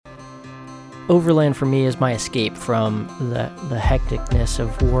Overland for me is my escape from the hecticness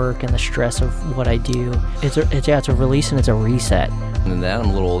of work and the stress of what I do. It's a release and it's a reset. And that, I'm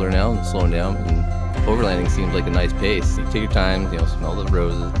a little older now, I'm slowing down, and overlanding seems like a nice pace. You take your time, smell the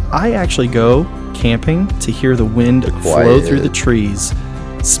roses. I actually go camping to hear the wind flow through the trees,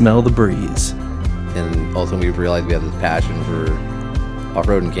 smell the breeze. And also we realized we have this passion for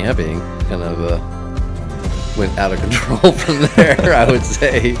off-road and camping, kind of went out of control from there, I would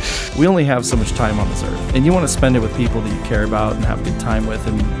say. We only have so much time on this earth, and you want to spend it with people that you care about and have a good time with,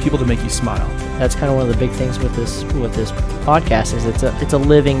 and people that make you smile. That's kind of one of the big things with this podcast is it's a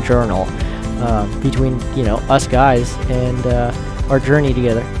living journal between us guys and our journey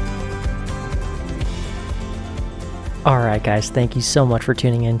together. All right, guys, thank you so much for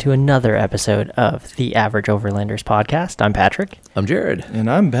tuning in to another episode of the Average Overlanders podcast. I'm Patrick. I'm Jared. And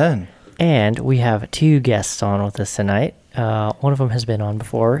I'm Ben. And we have two guests on with us tonight. One of them has been on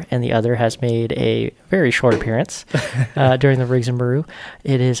before, and the other has made a very short appearance during the Rigs and Brew.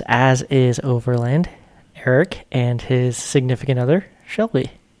 It is As Is Overland, Aric, and his significant other, Shelby.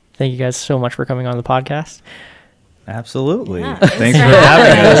 Thank you guys so much for coming on the podcast. Absolutely. Yeah, thanks for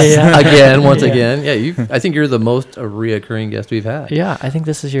having us. Again, once again. Yeah, I think you're the most reoccurring guest we've had. Yeah, I think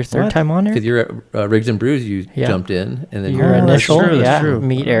this is your third time on there. Because you're at Rigs and Brews, you jumped in. And then your initial, that's true.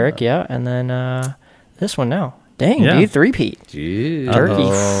 Meet Aric, and then this one now. Dang, dude, three-peat. Jeez.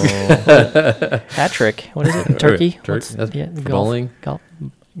 Turkey. Hat trick. What is it? Turkey? Bowling.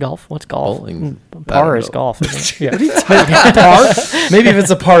 Golf? What's golf? Bowling. Par is golf, isn't it? Par? Maybe if it's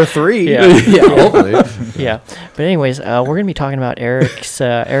a par 3. Yeah. Hopefully. Yeah. But anyways, we're going to be talking about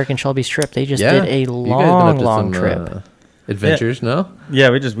Aric and Shelby's trip. They just did a long trip. Adventures, no? Yeah,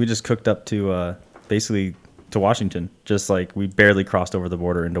 we just cooked up to basically to Washington. Just like we barely crossed over the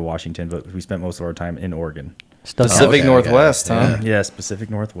border into Washington, but we spent most of our time in Oregon. Pacific Northwest, huh? Yes, Pacific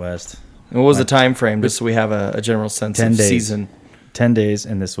Northwest. And what was the time frame, just so we have a general sense 10 of days. season? 10 days,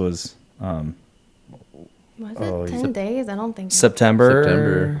 and this was... Was it 10 days? I don't think so.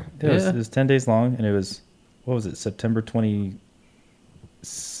 September. It was 10 days long, and it was, what was it, September 20...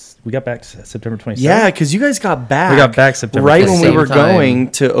 We got back September 27th. Yeah, because you guys got back. We got back September right when we 27th. were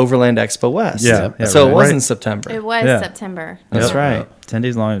going to Overland Expo West. Yeah, so right. it wasn't September. It was September. That's right. 10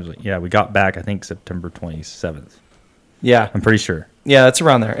 days long. It was we got back, I think, September 27th. Yeah. I'm pretty sure. Yeah, that's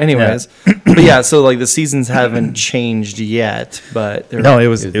around there. Anyways, but yeah, so like the seasons haven't changed yet, but No, it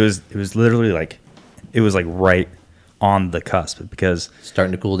was literally like right on the cusp because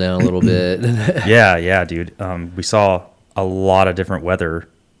Starting to cool down a little bit. yeah, dude. We saw a lot of different weather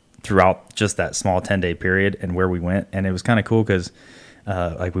throughout just that small 10-day period and where we went, and it was kind of cool because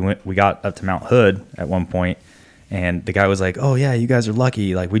we got up to Mount Hood at one point, and the guy was like, "Oh yeah, you guys are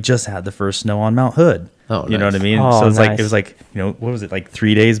lucky. Like we just had the first snow on Mount Hood." Oh, you know what I mean? Oh, so it's nice. it was what was it, like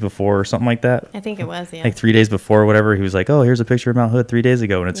 3 days before or something like that? I think it was, yeah. Like 3 days before or whatever. He was like, "Oh, here's a picture of Mount Hood 3 days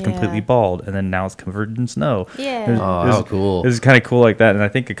ago, and it's Yeah. completely bald, and then now it's converted in snow." Yeah. It was, How cool. It was kind of cool like that, and I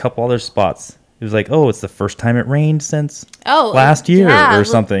think a couple other spots. It was like, "Oh, it's the first time it rained since last year or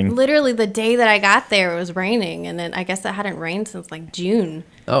something." Literally the day that I got there, it was raining, and then I guess it hadn't rained since like June.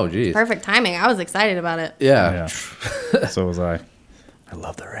 Oh, geez. Perfect timing. I was excited about it. Yeah. So was I. I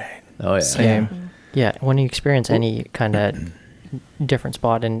love the rain. Oh, yeah. same. Yeah, when you experience any kind of different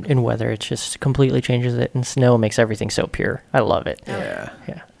spot in weather, it just completely changes it, and snow makes everything so pure. I love it. Yeah.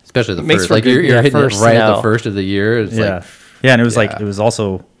 Yeah. Especially the Makes first. for Like good- you're hitting it first right at the snow. first of the year. It's like, Yeah, and it was Yeah. like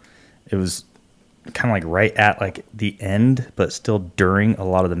it was kind of like right at like the end, but still during a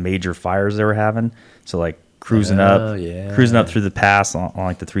lot of the major fires they were having. So like cruising up through the pass on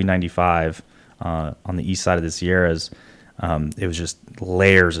like the 395 on the east side of the Sierras. It was just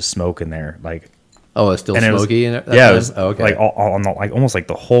layers of smoke in there, like. oh, it's still And it was- smoky? It Yeah, it was okay. like all on the, like almost like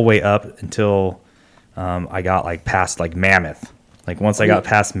the whole way up until I got like past like Mammoth. Like once I got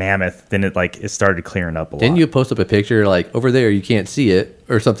past Mammoth, then it started clearing up a lot. Didn't you post up a picture like over there you can't see it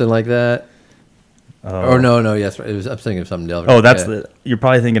or something like that? Or no, yes, right. I'm thinking of something else. Oh, that's you're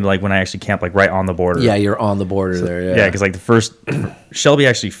probably thinking like when I actually camped like right on the border. Yeah, you're on the border there. Yeah, Yeah, because like the first Shelby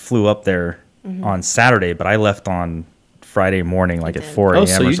actually flew up there on Saturday, but I left on Friday morning like at 4 a.m. Oh,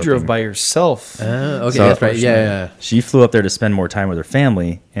 so or you drove something. by yourself. okay, So- that's right. Yeah. She flew up there to spend more time with her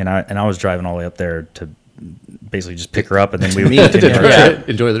family, and I was driving all the way up there to basically just pick her up, and then we would continue our trip.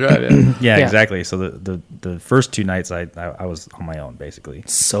 Enjoy the drive. Yeah. Yeah, exactly. So the first 2 nights I was on my own basically.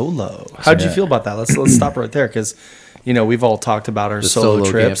 Solo. How'd you feel about that? Let's stop right there because, we've all talked about our The solo solo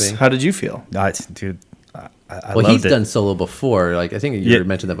trips. camping. How did you feel? Dude, I Well, loved he's it. done solo before. Like I think you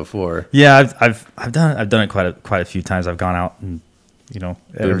mentioned that before. Yeah, I've done it quite a few times. I've gone out and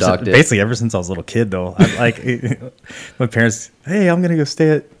basically ever since I was a little kid, though. I, like my parents, hey, I'm gonna go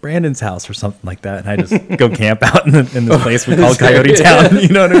stay at Brandon's house or something like that, and I just go camp out in this place we call Coyote Town. You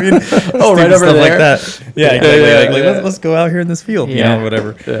know what I mean? Oh, right over there, like that. Yeah, exactly. Let's go out here in this field,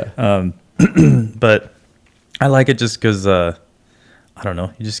 whatever. Yeah. But I like it just because I don't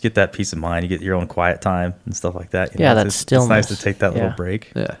know, you just get that peace of mind. You get your own quiet time and stuff like that. It's nice to take that little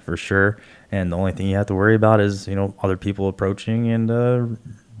break, for sure. And the only thing you have to worry about is, other people approaching and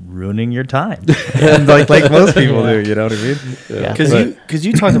ruining your time. And like most people do, you know what I mean? Yeah. Because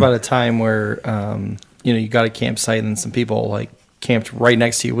you talked about a time where, you got a campsite and some people like camped right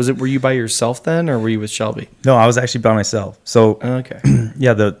next to you. Were you by yourself then, or were you with Shelby? No, I was actually by myself. So, okay.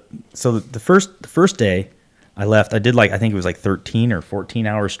 Yeah, the first day I left, I did I think it was 13 or 14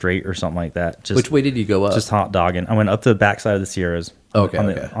 hours straight or something like that. Which way did you go up? Just hot dogging. I went up to the backside of the Sierras. Okay.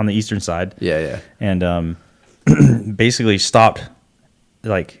 On the eastern side. Yeah. And basically stopped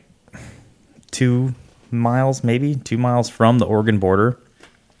 2 miles from the Oregon border,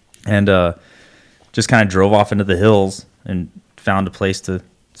 and just kind of drove off into the hills and found a place to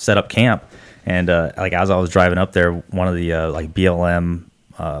set up camp. And as I was driving up there, one of the BLM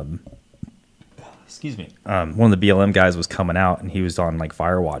one of the BLM guys was coming out, and he was on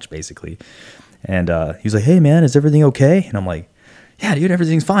fire watch basically. And he was like, "Hey man, is everything okay?" And I'm like, "Yeah, dude,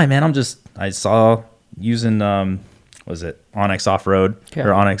 everything's fine, man. I saw using was it Onyx Off-Road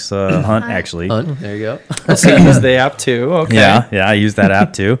or Onyx Hunt actually. Hunt, there you go. So you use the app too. Okay. Yeah, I use that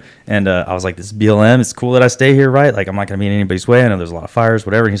app too. And I was like, "This is BLM. It's cool that I stay here, right? I'm not gonna be in anybody's way. I know there's a lot of fires,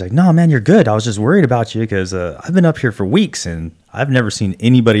 whatever." And he's like, "No, man, you're good. I was just worried about you because I've been up here for weeks and I've never seen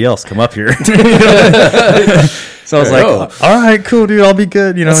anybody else come up here." So I was like, "All right, cool, dude. I'll be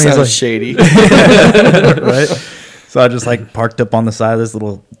good." That sounds shady, right? So I just parked up on the side of this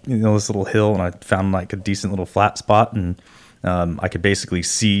little hill, and I found a decent little flat spot, and I could basically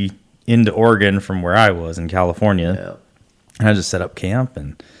see into Oregon from where I was in California. Yeah. And I just set up camp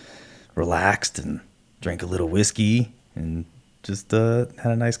and relaxed and drank a little whiskey and just had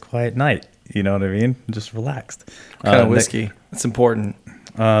a nice quiet night. You know what I mean? Just relaxed. What kind of whiskey? That's important.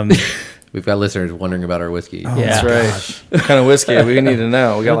 We've got listeners wondering about our whiskey. Oh, yeah, that's right. What kind of whiskey? We need to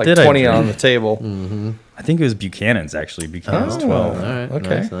know. We got 20 on the table. Mm-hmm. I think it was Buchanan's actually. Buchanan's 12. All right.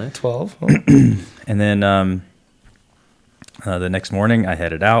 Okay. Nice. 12. Oh. And then the next morning I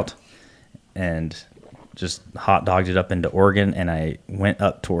headed out and just hot dogged it up into Oregon, and I went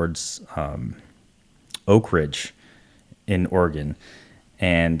up towards Oak Ridge in Oregon.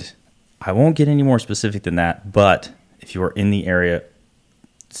 And I won't get any more specific than that, but if you are in the area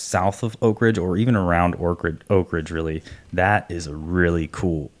south of Oak Ridge or even around Oak Ridge, really, that is a really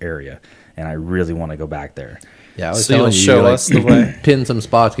cool area, and I really want to go back there. Yeah, I was so telling you'll show us the way. Pin some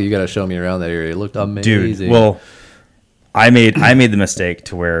spots because you got to show me around that area. It looked amazing. Dude, well, I made the mistake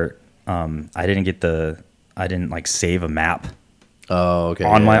to where I didn't save a map. Oh, okay.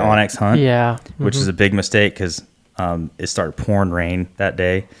 On my Onyx Hunt. Yeah. Which is a big mistake because it started pouring rain that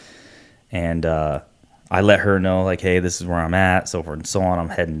day, and I let her know, hey, this is where I'm at, so forth and so on. I'm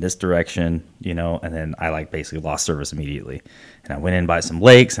heading this direction, and then I basically lost service immediately. And I went in by some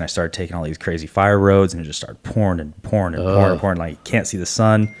lakes, and I started taking all these crazy fire roads, and it just started pouring and pouring and pouring and pouring. You can't see the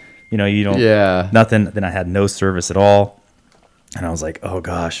sun, you don't, nothing. Then I had no service at all. And I was like, oh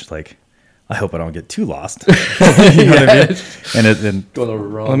gosh, I hope I don't get too lost. You know what I mean? And then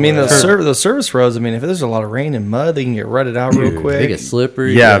the service roads. I mean, if there's a lot of rain and mud, they can get rutted out real quick. They get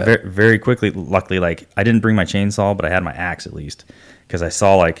slippery. Yeah, very, very quickly. Luckily, I didn't bring my chainsaw, but I had my axe at least, because I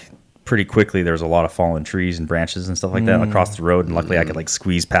saw pretty quickly there was a lot of fallen trees and branches and stuff like that across the road, and luckily I could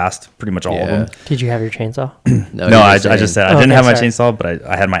squeeze past pretty much all of them. Did you have your chainsaw? No, I just said I didn't have my chainsaw, but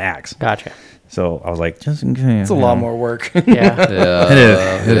I had my axe. Gotcha. So I was like, just in case. It's a lot more work. Yeah.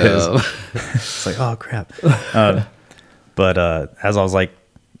 It is. It's oh crap. But as I was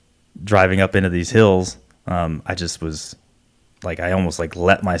driving up into these hills, I just was I almost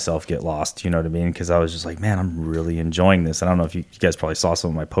let myself get lost. You know what I mean? Because I was just man, I'm really enjoying this. I don't know if you guys probably saw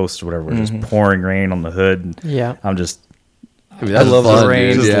some of my posts or whatever. Where just pouring rain on the hood. And yeah. I'm just. I love the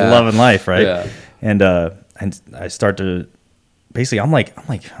rain. Just loving life, right? Yeah. And I start to basically I'm I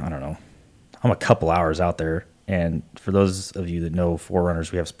don't know. I'm a couple hours out there, and for those of you that know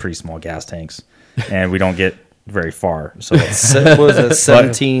Forerunners, we have pretty small gas tanks, and we don't get very far. So what was it,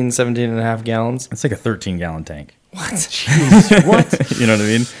 17 and a half gallons? It's a 13-gallon tank. What? Jeez, what? You know what I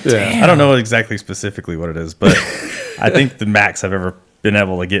mean? Yeah. I don't know exactly specifically what it is, but I think the max I've ever been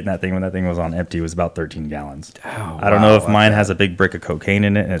able to get in that thing when that thing was on empty was about 13 gallons. I don't know if mine has a big brick of cocaine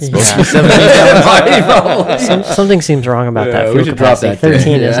in it, and it's supposed to be 17 gallons. Something seems wrong about that. we Fuel should drop capacity. that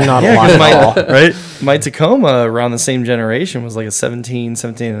 13 is not a lot at all. Right? My Tacoma around the same generation was like a 17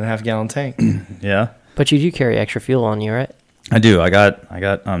 and a half gallon tank. Yeah. But you do carry extra fuel on you, right? I do. I got 2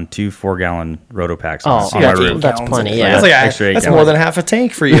 4-gallon roto packs Oh, on my roof. that's plenty. Yeah, That's, like extra 8 that's gallons. more than half a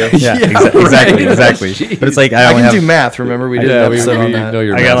tank for you. Yeah, exactly. But it's like I I only can have do math. Remember, we did an episode on that.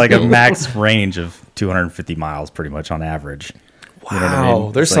 I got like a max range of 250 miles pretty much on average. Wow, You know what I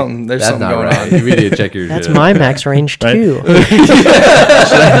mean? there's It's like, something. There's That's something not going right. on. We need to check your that's shit. my max range Right? too.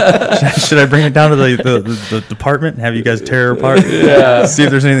 Should I bring it down to the department and have you guys tear it apart? Yeah. See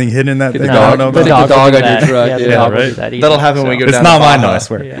if there's anything hidden in that thing. the I dog- don't know put about. the dog will do on your that. truck, Yeah, the yeah, dog will do right? that easy. That'll happen when we go It's down. not to mine though, Baja. I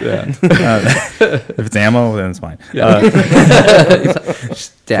swear. Yeah. If it's ammo, then it's mine. Dash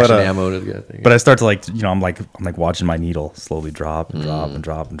But, ammo to the guy thing. But I start to I'm like watching my needle slowly drop and drop and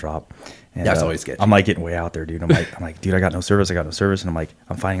drop and drop. And, That's always sketchy. I'm like getting way out there, dude. I'm like, dude, I got no service. And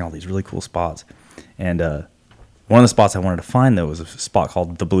I'm finding all these really cool spots. And one of the spots I wanted to find though was a spot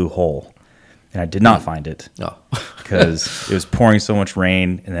called the Blue Hole, and I did not find it No. because it was pouring so much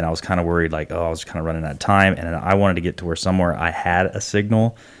rain, and then I was kind of worried, like, I was kind of running out of time, and then I wanted to get to where somewhere I had a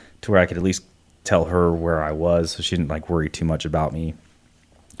signal to where I could at least tell her where I was, so she didn't like worry too much about me.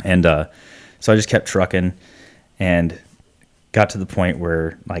 And so I just kept trucking, and got to the point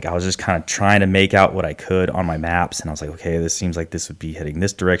where like I was just kind of trying to make out what I could on my maps, and I was like, okay, this seems like this would be heading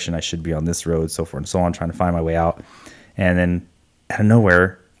this direction. I should be on this road, so forth and so on, trying to find my way out. And then out of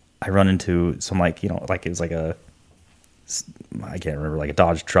nowhere, I run into some like it was like I can't remember, like a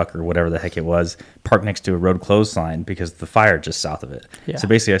Dodge truck or whatever the heck it was, parked next to a road closed sign because the fire just south of it. Yeah. So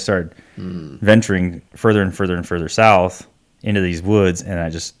basically, I started venturing further and further and further south into these woods, and I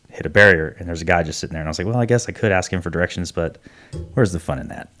just hit a barrier, and there's a guy just sitting there, and I was like, well, I guess I could ask him for directions, but where's the fun in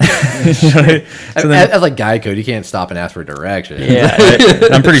that? You know what I mean? So then, As like guy code, you can't stop and ask for directions. Yeah.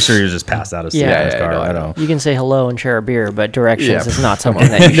 I'm pretty sure he was just passed out of sleep Yeah, in his yeah, car. no, I I don't know. You can say hello and share a beer, but directions Yeah. is not something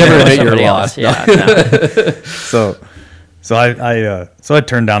that you Never share with admit you're somebody lost. else. Yeah, no. So I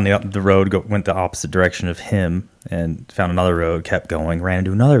turned down the road, went the opposite direction of him, and found another road. Kept going, ran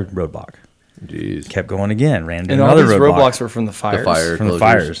into another roadblock. Jeez. Kept going again, ran into And all another these roadblock. roadblocks were from the fires. fire. From the closures.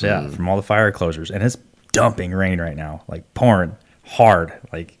 fires, yeah, from all the fire closures, and it's dumping rain right now, like pouring hard,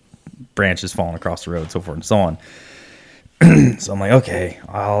 like branches falling across the road, so forth and so on. So I'm like, okay,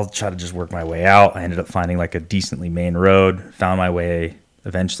 I'll try to just work my way out. I ended up finding like a decently main road, found my way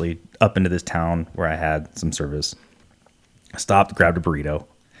eventually up into this town where I had some service. Stopped, grabbed a burrito,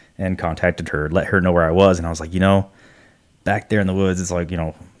 and contacted her, let her know where I was, and I was like, back there in the woods, it's like,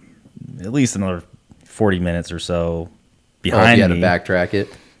 at least another 40 minutes or so behind you had me to backtrack it.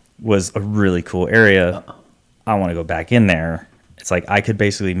 was a really cool area. I want to go back in there. It's like I could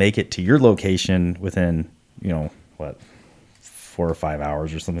basically make it to your location within, 4 or 5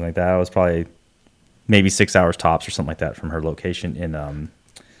 hours or something like that. I was probably maybe 6 hours tops or something like that from her location in,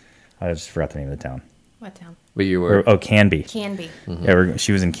 I just forgot the name of the town. What town? But you were. Canby. Canby. Yeah,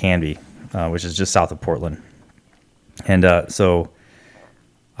 she was in Canby, which is just south of Portland. And so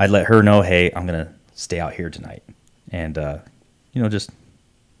I let her know, hey, I'm going to stay out here tonight. And, just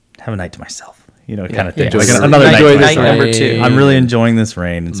have a night to myself, kind of thing. Enjoy Like the- another enjoy night. this Night number rain. 2. I'm really enjoying this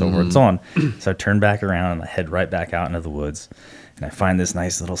rain and so forth and so on. So I turn back around and I head right back out into the woods. And I find this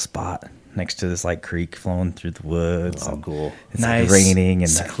nice little spot next to this like creek flowing through the woods. Oh, and cool. It's Nice. like raining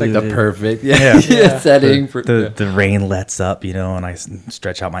and Like the perfect Yeah. setting for the rain lets up, and I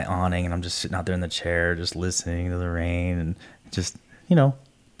stretch out my awning and I'm just sitting out there in the chair, just listening to the rain and just,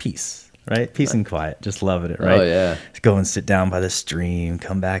 peace, right? Peace and quiet. Just loving it, right? Oh, yeah. Just go and sit down by the stream,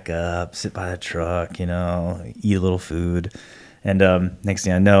 come back up, sit by the truck, eat a little food. And next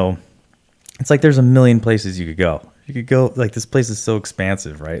thing I know, it's like there's a million places you could go. You could go, like, this place is so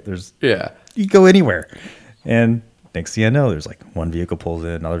expansive, right? Yeah. You could go anywhere. And next thing I know, there's like one vehicle pulls in,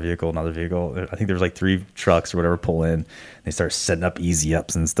 another vehicle. I think there's like 3 trucks or whatever pull in. They start setting up easy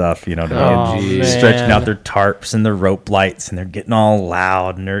ups and stuff, to Oh, man. stretching out their tarps and their rope lights, and they're getting all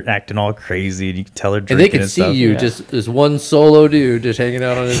loud and they're acting all crazy. And you can tell they're And drinking they could see stuff. you just this one solo dude just hanging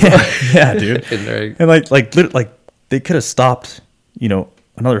out on his Yeah, dude. in there. And like they could have stopped,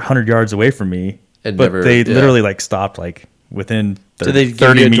 another 100 yards away from me, And but never- they yeah. literally like stopped like within Did they give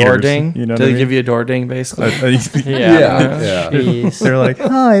 30 you a meters. door ding? You know Did they give you a door ding, basically? Yeah. Jeez. They're like,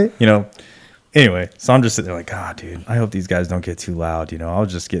 hi. Anyway, so I'm just sitting there like, dude, I hope these guys don't get too loud. I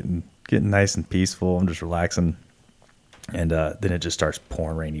was just getting nice and peaceful. I'm just relaxing. And then it just starts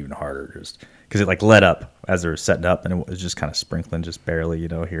pouring rain even harder, just because it like let up as they were setting up, and it was just kind of sprinkling, just barely,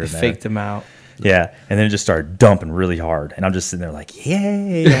 here and there. Faked them out. Yeah, and then it just started dumping really hard, and I'm just sitting there like,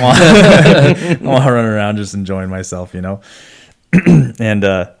 yay! I'm all running around, just enjoying myself, And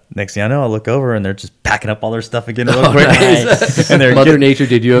next thing I know, I look over and they're just packing up all their stuff again real quick. Nice. And they're Mother Nature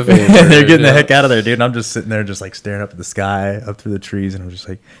did you a favor. and they're getting the heck out of there, dude. And I'm just sitting there, just like staring up at the sky, up through the trees, and I'm just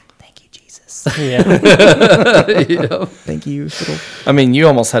like, thank you, Jesus. Yeah. Thank you. I mean, you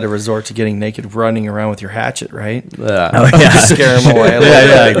almost had to resort to getting naked, running around with your hatchet, right? Oh, yeah. Scare them away.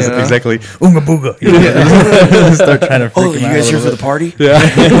 Yeah, exactly. Oonga booga. Start trying to freak Oh, you them out guys a here for little the party?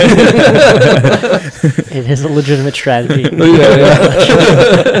 It is a legitimate strategy.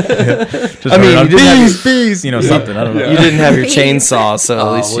 Just bees, something. I don't know. You didn't have your chainsaw, so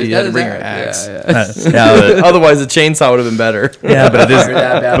at least you had to bring your axe. Otherwise, the chainsaw would have been better. Yeah, but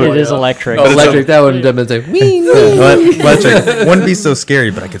It is electric. Oh, electric, that would have been like, electric wouldn't be so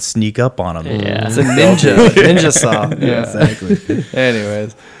scary, but I could sneak up on them. Yeah. It's a ninja saw. Yeah. Exactly.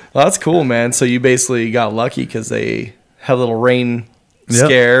 Anyways, well, that's cool, man. So you basically got lucky because they had a little rain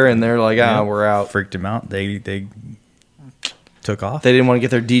scare, and they're like, we're out. Freaked them out. They took off. They didn't want to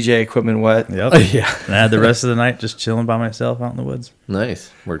get their DJ equipment wet. Yep. Yeah. And I had the rest of the night just chilling by myself out in the woods.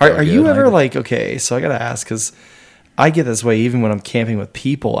 Nice. Are you ever like, okay, so I got to ask, because I get this way even when I'm camping with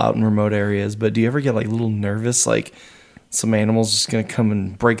people out in remote areas, but do you ever get like a little nervous, like some animal's just going to come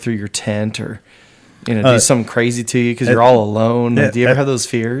and break through your tent or, do something crazy to you because you're all alone? Like, do you ever have those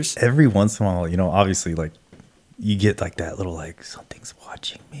fears? Every once in a while, obviously, like, you get like that little, like, something's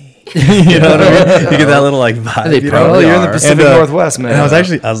watching me. You know what I mean? You get that little, like, vibe. They probably You're in the are. Pacific Northwest, man.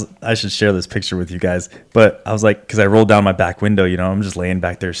 And I should share this picture with you guys, but I was like, because I rolled down my back window, I'm just laying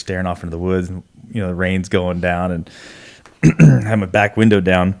back there staring off into the woods, and, the rain's going down, and I have my back window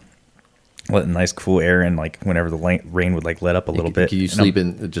down, letting nice cool air in, like whenever the rain would like let up a little bit. Can you sleep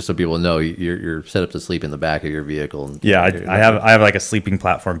in? Just so people know, you're set up to sleep in the back of your vehicle. Yeah, I have like a sleeping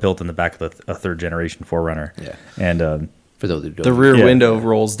platform built in the back of a third generation 4Runner. Yeah, and for those who don't, the rear window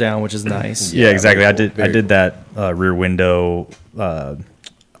rolls down, which is nice. Yeah, exactly. I did that rear window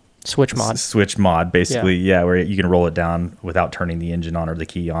Switch mod. Switch mod, basically. Yeah, where you can roll it down without turning the engine on or the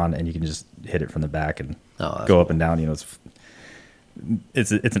key on, and you can just hit it from the back and go up and down.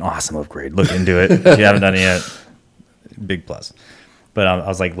 It's an awesome upgrade. Look into it if you haven't done it yet. Big plus. But I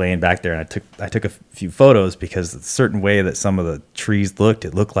was like laying back there, and I took a few photos because a certain way that some of the trees looked,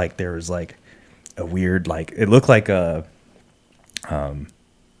 it looked like there was like a weird, like it looked like a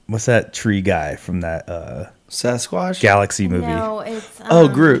what's that tree guy from that Sasquatch Galaxy movie? No, it's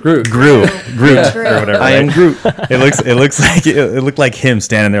Groot. Groot or whatever. I am Groot. It looks like it looked like him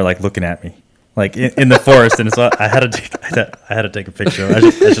standing there like looking at me. Like in the forest, and so I had to take a picture. I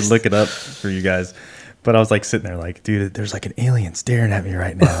should look it up for you guys. But I was like sitting there, like, dude, there's like an alien staring at me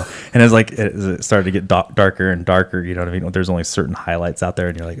right now. And as it started to get darker and darker, you know what I mean? There's only certain highlights out there,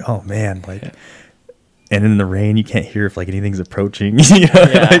 and you're like, oh man, like. Yeah. And in the rain, you can't hear if like anything's approaching.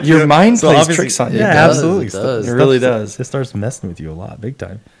 Like, your mind plays tricks on you. Yeah, absolutely. It really does. It starts messing with you a lot, big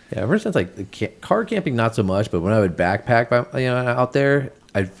time. Yeah, ever since like car camping, not so much. But when I would backpack, out there,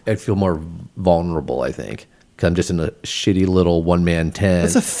 I'd feel more vulnerable, I think, because I'm just in a shitty little one-man tent.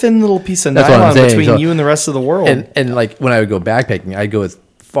 It's a thin little piece of That's what I'm nylon saying. between you and the rest of the world. And like when I would go backpacking, I'd go as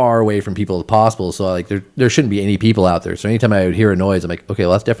far away from people as possible. So like there shouldn't be any people out there. So anytime I would hear a noise, I'm like, okay,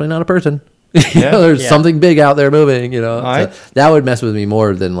 well that's definitely not a person. There's something big out there moving. So that would mess with me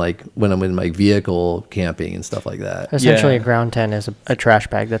more than like when I'm in my vehicle camping and stuff like that. Essentially, a ground tent is a trash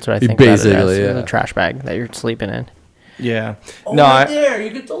bag. That's what I think Basically, about it as. yeah. A trash bag that you're sleeping in. Yeah. There,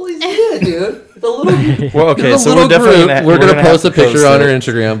 you can totally see it, dude. The little. Well, okay, so we're definitely we're gonna post a picture on our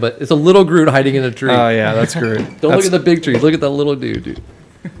Instagram, but it's a little Groot hiding in a tree. Oh yeah, that's Groot. Don't look at the big tree. Look at that little dude.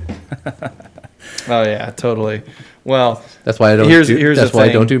 Oh yeah, totally. Well, that's why I don't. That's why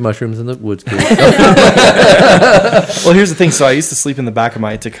I don't do mushrooms in the woods. Well, here's the thing. So I used to sleep in the back of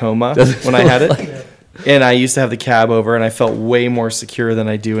my Tacoma when I had it, and I used to have the cab over, and I felt way more secure than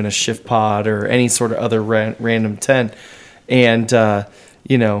I do in a shift pod or any sort of other random tent. And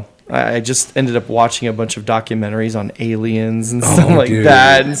I just ended up watching a bunch of documentaries on aliens and stuff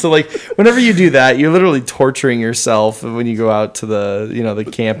that. And so, like, whenever you do that, you're literally torturing yourself when you go out to the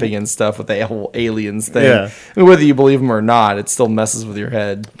camping and stuff with the whole aliens thing. Yeah. I mean, whether you believe them or not, it still messes with your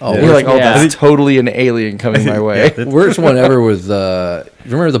head. Oh, you're like, yeah. that's totally an alien coming my way. Worst one ever was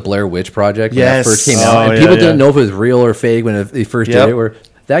remember the Blair Witch Project when that first came out, and people didn't know if it was real or fake when they first did it.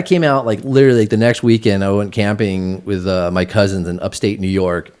 That came out like literally like the next weekend. I went camping with my cousins in upstate New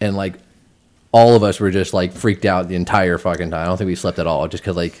York, and like all of us were just like freaked out the entire fucking time. I don't think we slept at all, just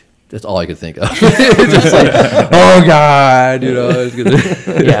because like That's all I could think of. Just like, oh God, it's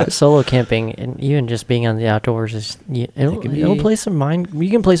gonna. Yeah, solo camping and even just being on the outdoors is it'll play some mind. You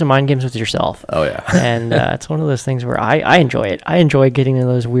can play some mind games with yourself. Oh yeah, and it's one of those things where I enjoy it. I enjoy getting in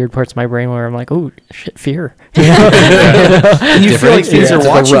those weird parts of my brain where I'm like, oh shit, fear. And you feel like things are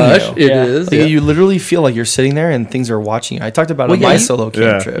watching you. It is. Like, you literally feel like you're sitting there and things are watching you. I talked about it on my solo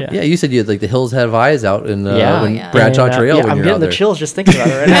camp trip. Yeah, you said you had like the hills have eyes out in Bradshaw Trail. Yeah, when I'm you're getting out the there. chills just thinking about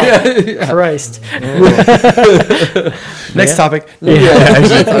it right now. Christ. Next topic. I'm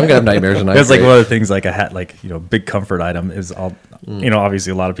gonna have nightmares tonight. That's like one of the things like I had big comfort item is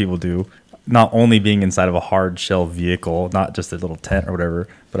obviously a lot of people do. Not only being inside of a hard shell vehicle, not just a little tent or whatever,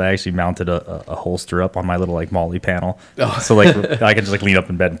 but I actually mounted a holster up on my little like Molly panel, so like I can just like lean up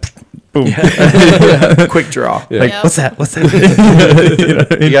in bed, and boom, quick draw. Yeah. Like what's that?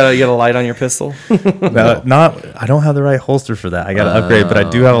 You got a light on your pistol? I don't have the right holster for that. I got to upgrade, but I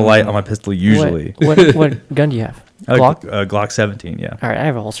do have a light on my pistol usually. What gun do you have? Glock? Glock 17. Yeah. All right, I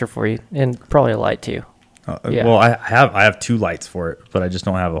have a holster for you, and probably a light too. Yeah. Well, I have 2 lights for it, but I just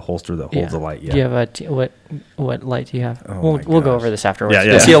don't have a holster that holds a light yet. Do you have what light do you have? Oh we'll go over this afterwards.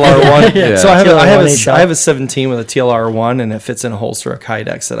 Yeah. TLR1. Yeah. So I have TLR1 a 17 with a TLR1, and it fits in a holster of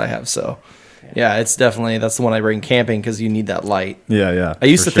Kydex that I have. So yeah, it's definitely that's the one I bring camping because you need that light. Yeah. I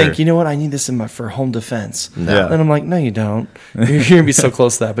used to think, you know what, I need this for home defense. Yeah. Then I'm like, no, you don't. You're gonna be so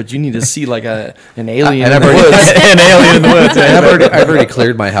close to that, but you need to see like an alien And in the I've already- woods. An alien in the woods. I've already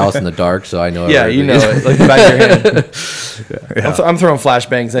clered my house in the dark, so I know. Yeah, you know it, like the back of your hand. Yeah. I'm throwing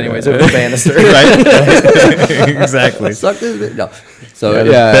flashbangs anyways over the banister. Right? Exactly. Suck this. No. So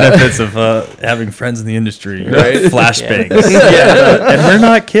The benefits of having friends in the industry, Right? Flashbangs. And we're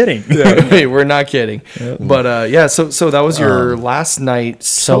not kidding. Wait, we're not kidding. But so that was your last night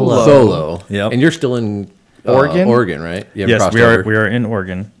solo. Yep. And you're still in Oregon? Oregon, right? You haven't Yes, crossed we are. over? We are in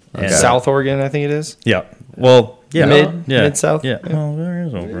Oregon. Okay. And South Oregon, I think it is. Yeah. Well, yeah. Mid-south? Yeah. Well, there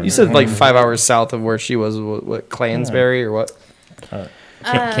is over. You said like 5 hours south of where she was. What Clansbury or what? Can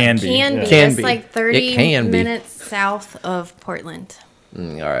be. Can be. Can It's be. like 30 It can be. minutes south of Portland. All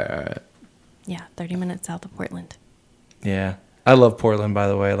right. Yeah, 30 minutes south of Portland. Yeah, I love Portland. By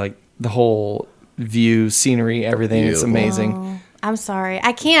the way, like the whole view, scenery, everything. It's Beautiful. amazing. Oh, I'm sorry.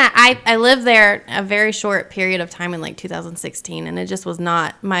 I can't. I lived there a very short period of time in like 2016, and it just was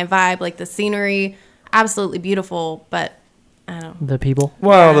not my vibe. Like the scenery, absolutely beautiful, but I don't know. The people.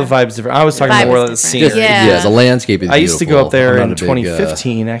 Well, the vibe's different. I was talking Vibe more is about the different. scenery. Yeah. The landscape is I used to go up there beautiful. in I'm not a big,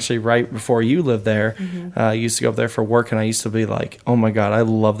 2015, actually, right before you lived there. I used to go up there for work, and I used to be like, "Oh my god, I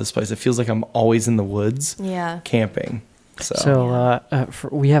love this place. It feels like I'm always in the woods, Yeah. camping." So, So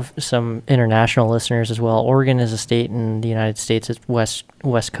we have some international listeners as well. Oregon is a state in the United States. It's west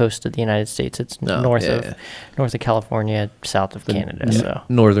coast of the United States. It's north of California, south of Canada. So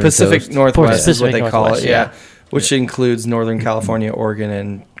Northern Pacific Coast. Northwest is what Pacific they call Northwest, it. Yeah, which includes Northern California, Oregon,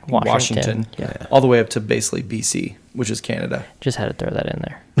 and Washington. Washington, Yeah. all the way up to basically BC, which is Canada. just had to throw that in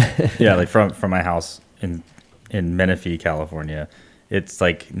there. Yeah, like from my house in Menifee, California, it's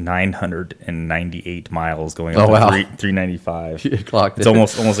like 998 miles going up Oh, wow. to 395. You clocked It's it.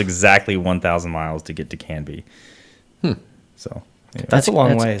 almost exactly 1,000 miles to get to Canby. So anyway. That's a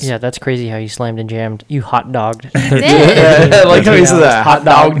long ways. Yeah, that's crazy how you slammed and jammed. You hot dogged. Did. I like how you said that. Hot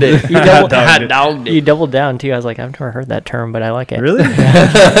dogged it. You doubled, Hot dogged you doubled down too. I was like, I've never heard that term, but I like it. Really?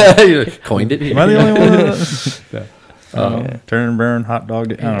 You coined it. Am I the only one? Turn and burn, hot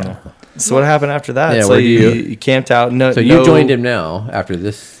dog. I don't know. So what happened after that? Yeah, so where do you camped out. No, So you joined him now after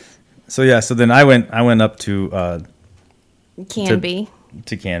this. So yeah, so then I went up to Can be.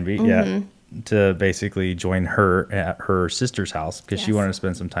 Canby, yeah, to basically join her at her sister's house because she Yes. wanted to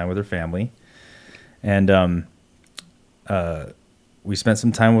spend some time with her family, and we spent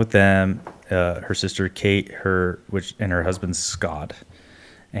some time with them. Her sister Kate, and her husband Scott,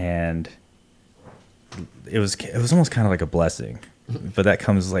 and it was almost kind of like a blessing, but that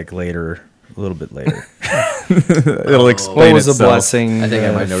comes like later, a little bit later. It'll explain What was itself. a blessing? I think I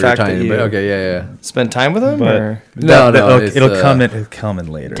might know what you're fact that talking you about. Okay, yeah. Spend time with him, But- or No, It'll it's, come in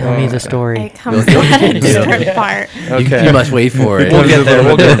later. Tell me the story. It comes at a different part. okay, You must wait for it. we'll get there.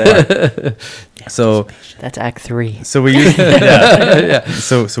 We'll get there. So That's Act 3. So we used, yeah.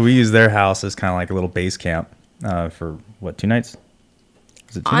 So we used their house as kind of like a little base camp for what, 2 nights?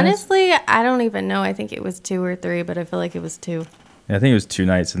 Was it 2 nights? Honestly, I don't even know. I think it was 2 or 3, but I feel like it was 2. Yeah, I think it was 2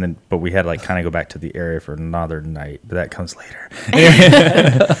 nights, but we had to like kind of go back to the area for another night, but that comes later.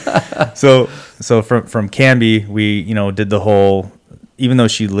 So from Canby, we did the whole. Even though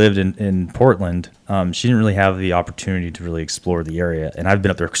she lived in Portland, she didn't really have the opportunity to really explore the area. And I've been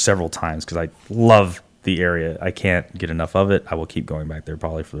up there several times because I love the area. I can't get enough of it. I will keep going back there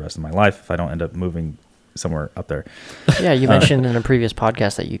probably for the rest of my life if I don't end up moving somewhere up there. Yeah, you mentioned in a previous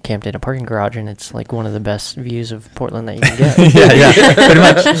podcast that you camped in a parking garage, and it's like one of the best views of Portland that you can get. yeah, pretty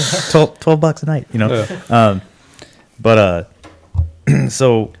much. $12 a night, you know. Yeah.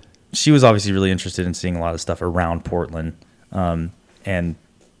 So she was obviously really interested in seeing a lot of stuff around Portland, and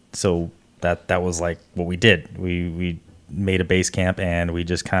so that was like what we did. We made a base camp, and we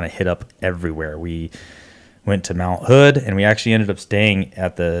just kind of hit up everywhere. We went to Mount Hood, and we actually ended up staying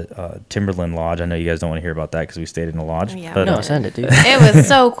at the Timberland Lodge. I know you guys don't want to hear about that because we stayed in the lodge. Yeah, but, no, send it, dude. It was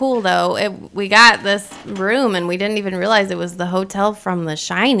so cool, though. We got this room, and we didn't even realize it was the hotel from The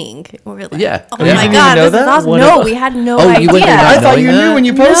Shining. We were like, Yeah. oh Yeah. my You didn't God, know this that? is awesome. What No, about- we had no Oh, you idea. went there not I thought you knowing knew that? when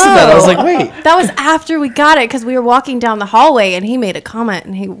you posted that. I was like, wait. That was after we got it because we were walking down the hallway, and he made a comment,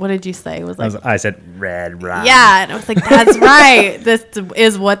 and what did you say? It was like, I said Red Rock. yeah, and I was like, that's right. This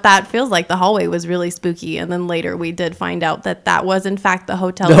is what that feels like. The hallway was really spooky, and then later we did find out that was in fact the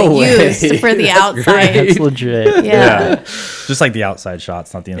hotel No they way. used for the outside. That's legit. Yeah. Just like the outside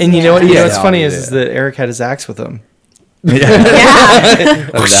shots, not the inside. And you know what? You know Yeah. what's funny Yeah. is that Aric had his axe with him. Yeah.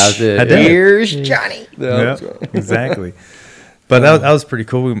 That was it. I did. Here's Johnny. Yeah, exactly. But that was pretty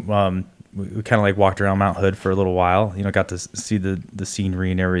cool. We kind of like walked around Mount Hood for a little while. You know, got to see the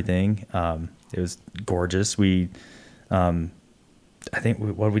scenery and everything. It was gorgeous. We, I think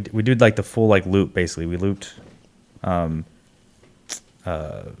we did like the full like loop basically. We looped,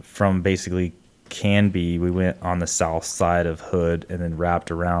 from basically Canby. We went on the south side of Hood and then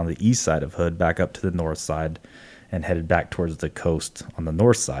wrapped around the east side of Hood back up to the north side, and headed back towards the coast on the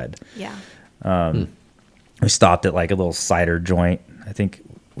north side. Yeah. We stopped at like a little cider joint. I think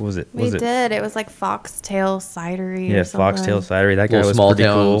We did. It was like Foxtail Cidery. Yeah, or something. Foxtail Cidery. That guy Little was small pretty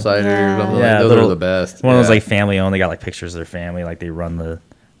town cool. cider Yeah. or something. Yeah, Those little- are the best. One of those Yeah. like family owned. They got like pictures of their family. Like they run the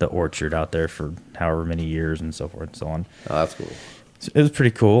orchard out there for however many years and so forth and so on. Oh, that's cool. So it was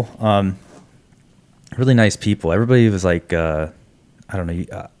pretty cool. Really nice people. Everybody was like, I don't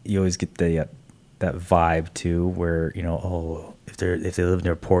know. You always get that vibe too, where you know, oh, if they live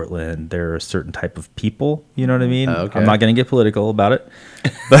near Portland, they're a certain type of people. You know what I mean? Okay. I'm not going to get political about it,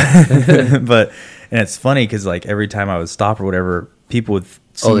 but and it's funny because like every time I would stop or whatever, people would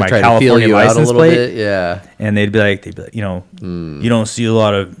see They my try to feel California you out a license little plate, bit. Yeah. and they'd be like, you know, you don't see a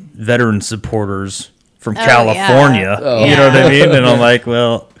lot of veteran supporters from Oh, California. yeah. Oh. You know what I mean? And I'm like,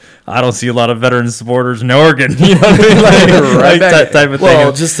 well, I don't see a lot of veteran supporters in Oregon. You know what I mean? Like that type of thing. Well,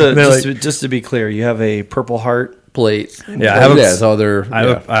 And just they're like, to be clear, you have a Purple Heart. Plates. Yeah, I have a- so they're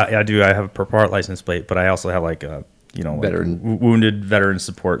I do. I have a Purple Heart license plate, but I also have like a like Veteran. wounded veteran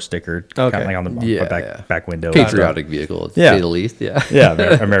support sticker, Okay. kind of like on the Yeah, back window. patriotic vehicle, to Yeah. say the least. Yeah. Yeah,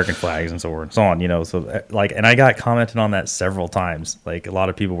 American flags and so forth and so on, you know. So like, and I got commented on that several times. Like a lot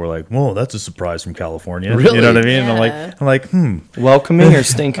of people were like, "Whoa, that's a surprise from California." Really? You know what I mean? And Yeah. I'm like, Welcoming or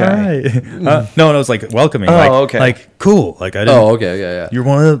stink all eye? right. No, it was like welcoming. Oh, like, okay. Like cool. Like I didn't. Oh, okay. Yeah. You're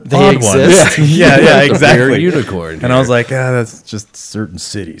one of the They odd exist. ones. yeah, Rare exactly. unicorn. And I was like, that's just certain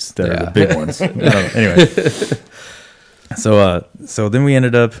cities that are the big ones. Anyway, so then we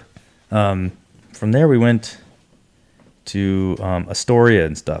ended up from there we went to Astoria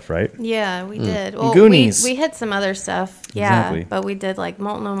and stuff, right? Yeah, we did. Well, Goonies. We hit some other stuff. Yeah. Exactly. But we did like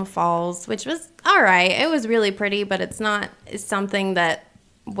Multnomah Falls, which was all right. It was really pretty, but it's something that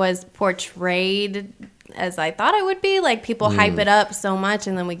was portrayed as I thought it would be. Like people hype it up so much,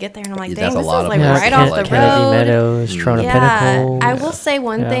 and then we get there and I'm like, Yeah, dang, that's a this is lot of like people right feel off like the Kennedy road. Meadows, Trona Yeah. Pinnacle. I will say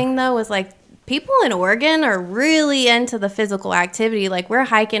one Yeah. thing though was like people in Oregon are really into the physical activity. Like we're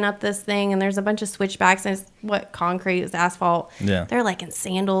hiking up this thing and there's a bunch of switchbacks and it's concrete, it's asphalt. Yeah. They're like in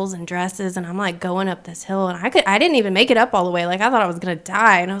sandals and dresses and I'm like going up this hill and I didn't even make it up all the way. Like I thought I was gonna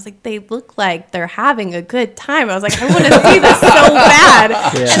die and I was like, they look like they're having a good time. I was like, I want to see this so bad.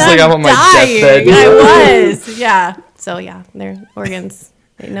 And She's like, I'm on my dying. deathbed. I was. Yeah. So yeah, they're Oregons.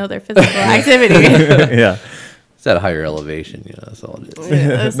 They know their physical activity. yeah. It's at a higher elevation. You know, that's all it is. Yeah,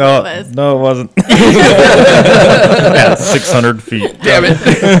 that's what it was. No, it wasn't. Yeah, 600 feet. Damn it!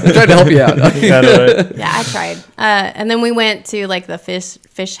 I'm trying to help you out. Yeah, I tried. And then we went to like the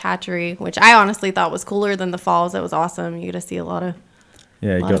fish hatchery, which I honestly thought was cooler than the falls. It was awesome. You get to see a lot of.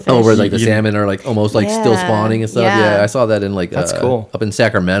 Yeah, you Lot go. of Oh, where fish. like the salmon are like almost like still Yeah, spawning and stuff. yeah. Yeah, I saw that in like That's cool. up in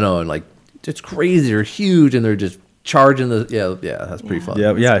Sacramento and like it's crazy. They're huge and they're just charging the yeah. That's pretty fun.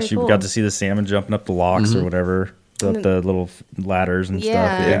 Yeah, pretty she cool. got to see the salmon jumping up the locks or whatever, the little ladders and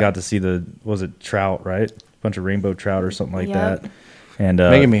Yeah. stuff. They got to see was it trout, right? A bunch of rainbow trout or something like Yep. that. And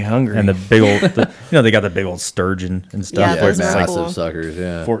Making me hungry. And the big old, they got the big old sturgeon and stuff. Yeah, Yeah, where those it's were like massive cool. suckers.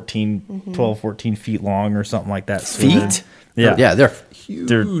 Yeah, 12, 14 feet long or something like that. swimming. Feet? Yeah. yeah, they're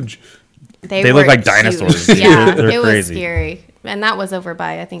huge. They look like dinosaurs. Yeah, They're it crazy. was scary. And that was over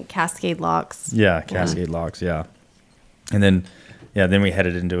by, I think, Cascade Locks. Yeah, Cascade Locks, yeah. And then, then we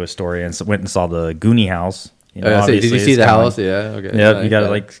headed into Astoria and went and saw the Goonie house. You know, did you see the house? Yeah, okay. Yeah, you got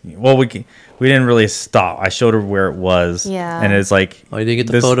to we didn't really stop. I showed her where it was. Yeah. And it's like. Oh, you didn't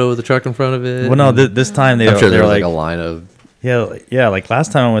get the photo of the truck in front of it? Well, no, this time I'm sure there was like a line of. Yeah, like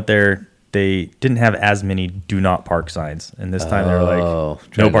last time I went there, they didn't have as many do not park signs. And this time they were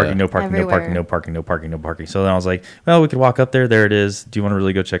like, no parking, no parking, no parking, no parking, no parking, no parking. So then I was like, well, we could walk up there. There it is. Do you want to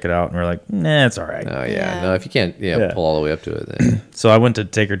really go check it out? And we're like, nah, it's all right. Oh, yeah. No, if you can't pull all the way up to it, then. So I went to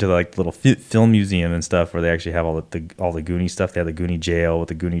take her to the like little film museum and stuff where they actually have all the Goonie stuff. They have the Goonie jail with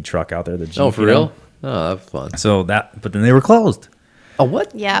the Goonie truck out there. The Jeep, oh, for real? Oh, that's fun. So but then they were closed. Oh,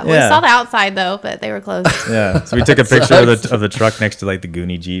 what? Yeah, we saw the outside though, but they were closed. Yeah, so we took a picture of the truck next to like the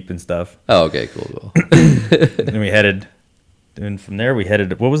Goonie Jeep and stuff. Oh, okay, cool. And we headed, and from there we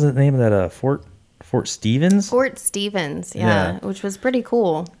headed. What was the name of that Fort Stevens? Fort Stevens, yeah, which was pretty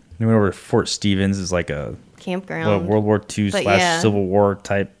cool. We went over to Fort Stevens is like a campground, World War II / Civil War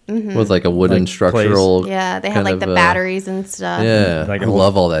type. With like a wooden structural. Yeah, they had like the batteries and stuff. Yeah, I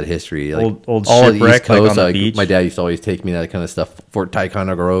love all that history. Like old all the shipwreck East Coast, like on the beach. My dad used to always take me that kind of stuff. Fort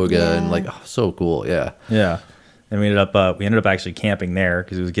Ticonderoga and like so cool. Yeah. Yeah, and we ended up actually camping there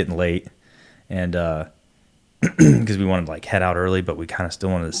because it was getting late, and because we wanted to like head out early, but we kind of still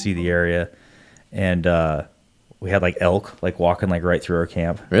wanted to see the area, and we had like elk like walking like right through our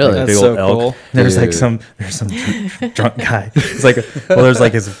camp. Really? Like, That's so cool. There's like some drunk guy. It's like there's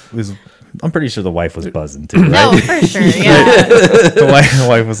like his I'm pretty sure the wife was buzzing too, right? No, for sure, yeah. The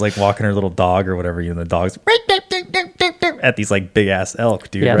wife was like walking her little dog or whatever, and the dog's at these like big ass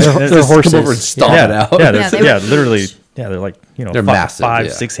elk, dude. Yeah, right? they're horses. Come over and stomp it out. Yeah, literally. Yeah, they're like they're massive,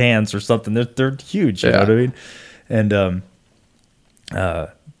 5-6 hands or something. They're huge. You know what I mean? And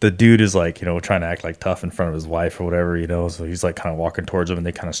the dude is like, trying to act like tough in front of his wife or whatever, so he's like kind of walking towards him and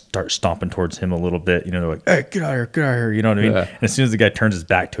they kind of start stomping towards him a little bit, they're like, hey, get out of here, you know what I mean? Yeah. And as soon as the guy turns his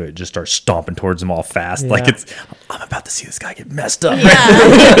back to it, just starts stomping towards him all fast. Yeah. Like I'm about to see this guy get messed up.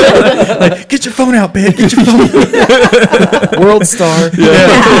 Yeah. Like, get your phone out, babe, get your phone. World star.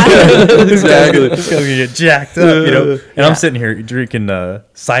 Exactly. This guy's gonna get jacked up, And I'm sitting here drinking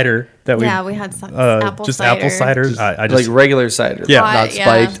cider that we had some apple cider. I just Like regular cider. Yeah, Hot, Not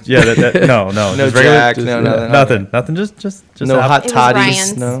spiked. yeah, no, No just Jack, just- no, nothing. nothing, just No apple- hot It was toddies.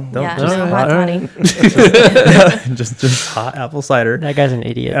 Ryan's. No. Yeah, just- no all hot right. toddy. just hot apple cider. That guy's an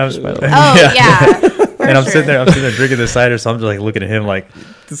idiot, just by the way. Oh yeah. For And I'm sure. sitting there drinking the cider, so I'm just like looking at him like,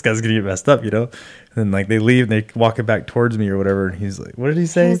 this guy's gonna get messed up, And then like they leave and they walking back towards me or whatever, and he's like, what did he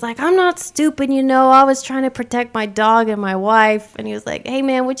say? He was like, I'm not stupid, I was trying to protect my dog and my wife. And he was like, hey,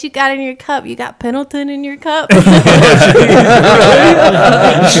 man, what you got in your cup? You got Pendleton in your cup? No.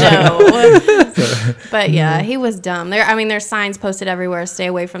 But yeah, he was dumb. There's signs posted everywhere. Stay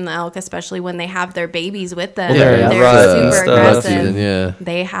away from the elk, especially when they have their babies with them. Yeah, They're right. super Rut aggressive. season, yeah.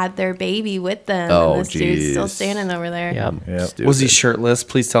 They had their baby with them. Oh, and this dude's still geez. standing over there. Yeah. Yeah. Was he shirtless?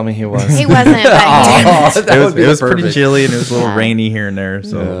 Please tell me he was. He wasn't, but It was pretty chilly and it was a little Yeah. rainy here and there.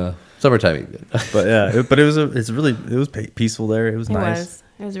 So, Summertime, you good. but yeah, it was peaceful there. It was nice.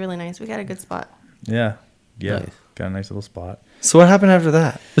 It was really nice. We got a good spot. Yeah, Nice. got a nice little spot. So what happened after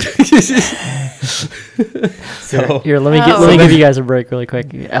that? So Here, let me give you guys a break really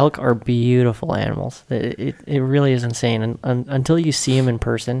quick. Elk are beautiful animals. It really is insane. And until you see them in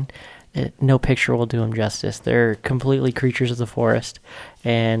person, no picture will do them justice. They're completely creatures of the forest,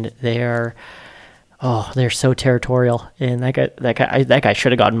 and they're so territorial. And that guy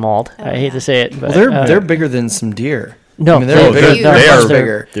should have gotten mauled. I hate to say it, but Well, they're bigger than some deer. No, they're they're- bigger. they're- they are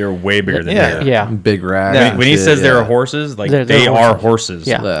they're- they're way bigger than Yeah. deer. yeah. Big rack. Yeah. When he shit, says yeah. they're horses, like They're they are horses. horses.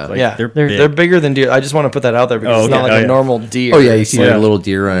 Yeah. Like, Yeah. they're They're bigger than deer. I just want to put that out there because Oh, it's not okay. like Oh, a yeah. normal deer. Oh yeah, you see Yeah. that little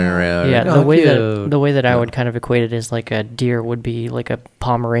deer running around. Yeah, Oh, the cute. way that I would kind of equate it is like a deer would be like a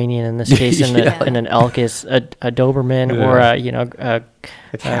Pomeranian in this case, and, Yeah. and an elk is a Doberman or a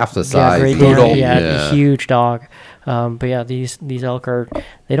Like half the yeah, size. Great Poodle. Dane, yeah, Yeah. a huge dog. But yeah, these elk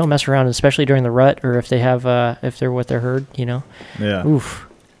they don't mess around, especially during the rut or if they're with their herd. Yeah. Oof.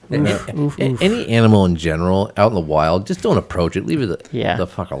 Oof. Any animal in general out in the wild, just don't approach it. Leave it the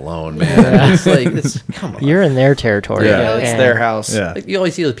fuck alone, man. It's like come on. You're in their territory. Yeah, it's and- their house. Yeah. Like, you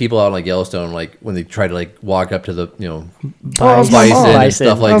always see those people out in like Yellowstone, like when they try to like walk up to the Bison. bison and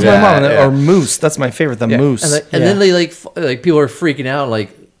stuff like That was my mom. that. Yeah. Or moose. That's my favorite. The Yeah. moose. And then they like people are freaking out, like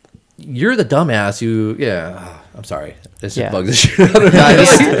you're the dumbass who I'm sorry. This just bugs the shit out of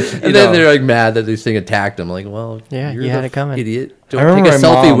me. And then they're like mad that this thing attacked them. Like, well, you had it coming. Idiot. Don't take a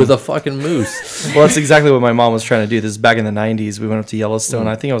selfie with a fucking moose. Well, that's exactly what my mom was trying to do. This is back in the 90s. We went up to Yellowstone.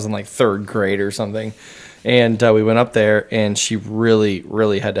 I think I was in like 3rd grade or something. And we went up there, and she really,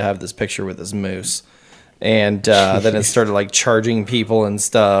 really had to have this picture with this moose. And then it started like charging people and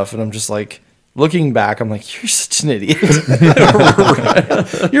stuff. And I'm just like, looking back, I'm like, you're such an idiot.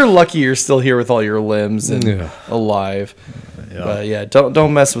 You're lucky you're still here with all your limbs and alive. Yeah. But yeah,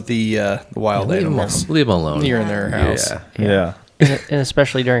 don't mess with the wild animals. Leave them alone. You're in their house. Yeah. And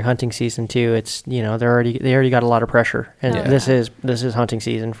especially during hunting season too, it's they already got a lot of pressure, and this is hunting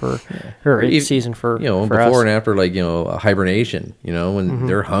season or it's season for before us. and after hibernation. When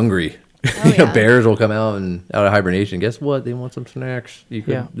they're hungry. Yeah. Bears will come out of hibernation. Guess what? They want some snacks. It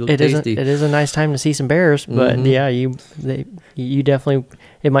is a nice time to see some bears, but you definitely.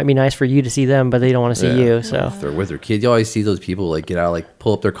 It might be nice for you to see them, but they don't want to see you. So if they're with their kids, you always see those people get out,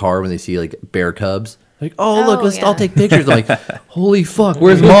 pull up their car when they see bear cubs. Like, look, I'll take pictures. I'm like, holy fuck,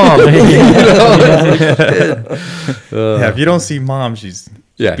 where's mom? If you don't see mom, she's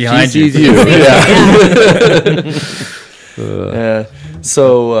behind she you. Sees you.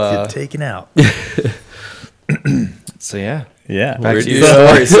 So get taken out. So yeah. Back to your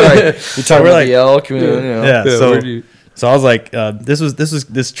story. Sorry, you talking about the elk. So I was like,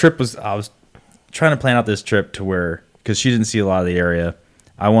 this trip was. I was trying to plan out this trip to where, because she didn't see a lot of the area.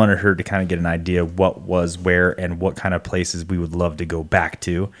 I wanted her to kind of get an idea of what was where and what kind of places we would love to go back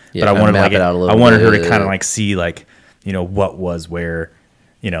to. Yeah, but I wanted I wanted her to kind of see what was where,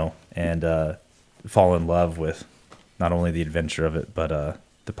 and fall in love with not only the adventure of it, but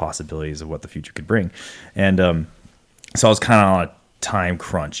the possibilities of what the future could bring. And so I was kind of on a time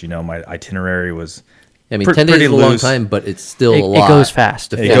crunch. My itinerary was. 10 days is a long time, but it's still a lot. It goes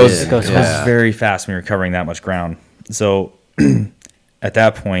fast. It goes very fast when you're covering that much ground. So at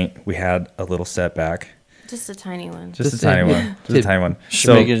that point, we had a little setback. Just a tiny one. Just a tiny one.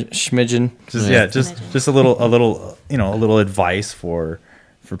 Schmidgen. Just a little advice for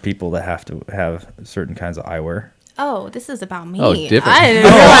people that have to have certain kinds of eyewear. Oh, this is about me. Oh, different. I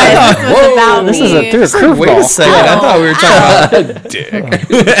didn't realize this was about me. This is a curveball. Wait a second. I thought we were talking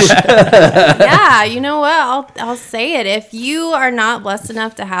about Yeah, you know what? I'll say it. If you are not blessed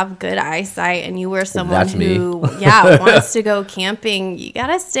enough to have good eyesight and you are someone who wants to go camping, you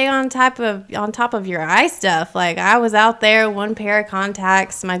gotta stay on top of your eye stuff. Like, I was out there, 1 pair of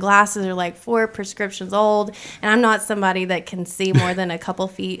contacts, my glasses are like 4 prescriptions old, and I'm not somebody that can see more than a couple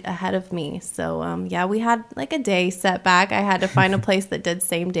feet ahead of me. So we had like a day setback. I had to find a place that did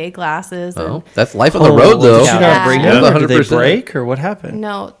same day glasses. That's life on the road, though. Did you not bring them? Did they break, or what happened?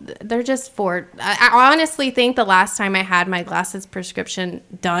 No, they're just for. I honestly think the last time I had my glasses prescription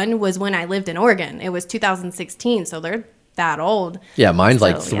done was when I lived in Oregon. It was 2016, so they're that old. Yeah, mine's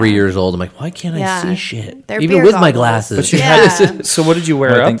like 3 years old. I'm like, why can't I see shit? They're even with my glasses. But you had. So what did you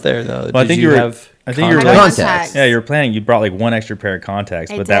wear up there, though? Well, I think you were contacts. Yeah, you were planning. You brought like 1 extra pair of contacts,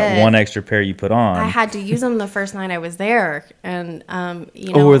 that 1 extra pair you put on. I had to use them the first night I was there, and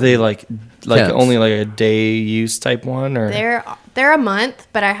were they like only like a day use type one, or they're a month?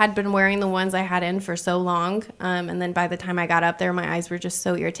 But I had been wearing the ones I had in for so long, and then by the time I got up there, my eyes were just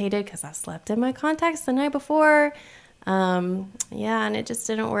so irritated because I slept in my contacts the night before. And it just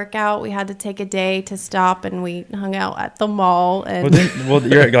didn't work out. We had to take a day to stop, and we hung out at the mall. And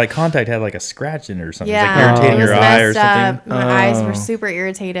your contact had like a scratch in it or something. Yeah, it was like irritating your eye or something. My eyes were super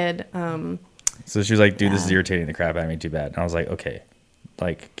irritated. So she was like, "Dude, this is irritating the crap out of me. Too bad." And I was like, "Okay,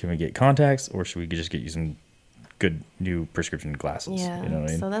 can we get contacts, or should we just get you some good new prescription glasses?" Yeah. You know what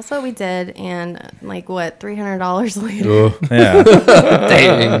I mean? So that's what we did, and $300 later. Yeah.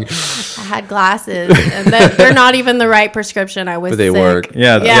 Dang. I had glasses, and they're not even the right prescription. I was But they sick. work.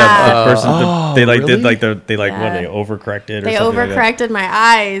 Yeah. The person they really? did they overcorrected. They or something overcorrected my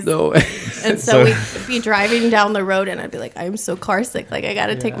eyes. No. And so we'd be driving down the road, and I'd be like, I'm so car sick. Like, I got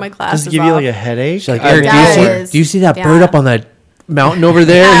to take my glasses Does it give off. you like a headache? She's like, Aric, do you see that bird up on that mountain over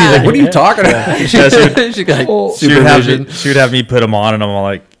there? And he's like, what are you talking about? She'd be like, supervision. She would have me put them on, and I'm all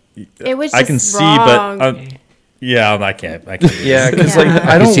like, It was just I can see, wrong. but I can't. Yeah, because Yeah.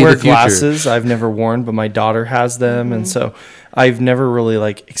 I don't see wear the future. glasses. I've never worn, but my daughter has them, and so I've never really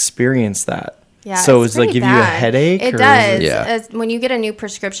experienced that. Yeah, so it's it's like pretty give you a bad. headache? It or does. Is Yeah. When you get a new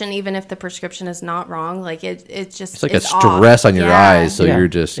prescription, even if the prescription is not wrong, it's just It's like a off. stress on your Yeah. eyes, so you're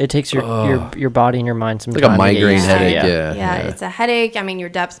just... It takes your body and your mind some It's like time a to get migraine used to. headache, Yeah, yeah. it's a headache. I mean, your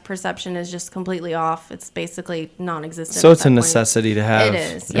depth perception is just completely off. It's basically non-existent. So at it's that a point. necessity to have.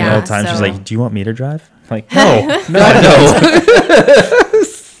 It is, And yeah. all the time she's so- like, "Do you want me to drive?" I'm like, no.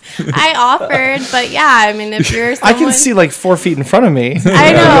 I offered, but yeah, I mean, if you're someone, I can see like 4 feet in front of me.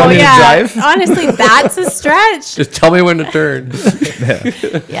 I know, yeah. Drive? Honestly, that's a stretch. Just tell me when to turn.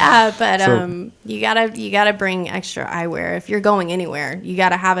 Yeah, but you gotta bring extra eyewear if you're going anywhere. You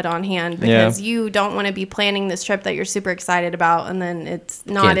gotta have it on hand because you don't want to be planning this trip that you're super excited about, and then it's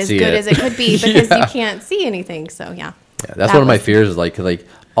not as good as it could be because you can't see anything. So yeah, that's one of my fears. Is like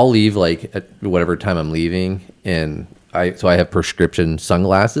I'll leave like at whatever time I'm leaving, and I have prescription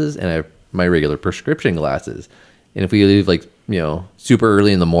sunglasses and I have my regular prescription glasses. And if we leave like super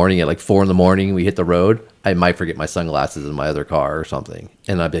early in the morning at like 4 a.m, we hit the road, I might forget my sunglasses in my other car or something,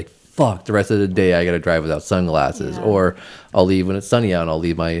 and I'd be like, fuck, the rest of the day I gotta drive without sunglasses. Or I'll leave when it's sunny out and I'll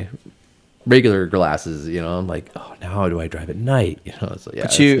leave my regular glasses. I'm like, oh, now how do I drive at night? So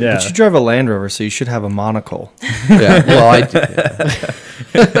but you drive a Land Rover, so you should have a monocle. Well, I do.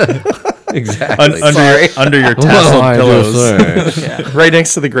 Exactly. Under your tasseled pillows. Right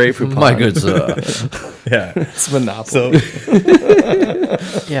next to the grapefruit pond. My good sir. It's Monopoly.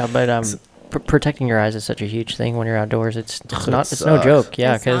 Yeah, but protecting your eyes is such a huge thing when you're outdoors. It's no joke.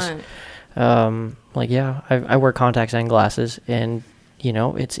 Yeah, because I wear contacts and glasses, and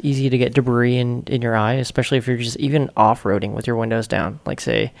it's easy to get debris in your eye, especially if you're just even off-roading with your windows down.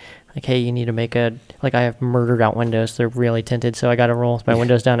 Hey, you need to make I have murdered out windows. They're really tinted, so I got to roll my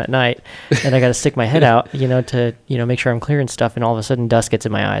windows down at night, and I got to stick my head out, to make sure I'm clearing stuff, and all of a sudden dust gets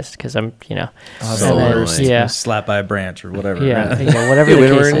in my eyes because I'm, slapped by a branch or whatever. Yeah, whatever the we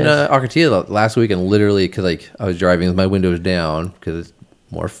case were in is. Arcatia last week, and literally, because I was driving with my windows down because it's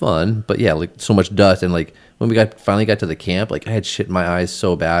more fun, but so much dust, and when we finally got to the camp, I had shit in my eyes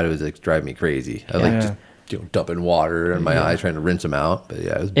so bad it was driving me crazy. I was just dumping water in my eyes trying to rinse them out, but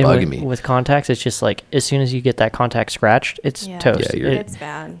it was bugging me. With contacts, it's just as soon as you get that contact scratched, it's toast. It's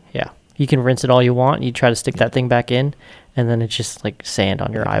bad. Yeah, you can rinse it all you want. You try to stick that thing back in, and then it's just like sand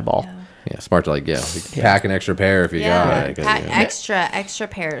on your eyeball. Yeah, smart to pack an extra pair if you got it. Extra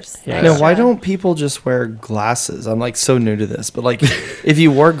pairs. Yeah. Now, why don't people just wear glasses? I'm so new to this, but if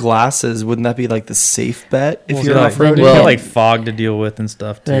you wore glasses, wouldn't that be the safe bet if you're off-roading? You got fog to deal with and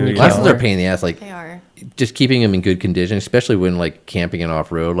stuff too. Glasses are a pain in the ass. They are. Just keeping them in good condition, especially when camping and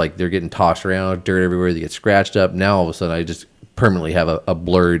off-road, they're getting tossed around, dirt everywhere, they get scratched up. Now all of a sudden I just permanently have a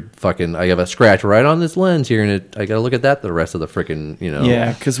blurred I have a scratch right on this lens here, and I gotta look at that the rest of the freaking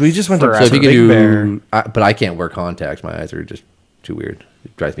Yeah, because we just went to so if you Big Bear. but I can't wear contacts. My eyes are just too weird.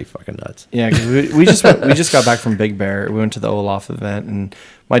 It drives me fucking nuts. Yeah, because we just got back from Big Bear. We went to the Olaf event, and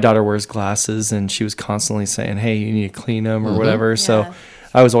my daughter wears glasses, and she was constantly saying, "Hey, you need to clean them or whatever." Yeah. So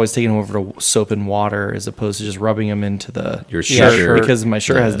I was always taking them over to soap and water as opposed to just rubbing them into your shirt because my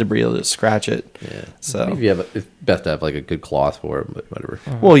shirt has debris. It'll just scratch it. Yeah. So if you have it's best to have a good cloth for it, but whatever.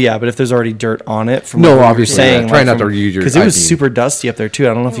 Well, yeah, but if there's already dirt on it, from obviously, saying, try not to use your because it was super dusty up there too.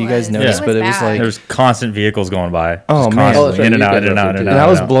 I don't know if you guys noticed, but it was there's constant vehicles going by. Oh man, in and out. And I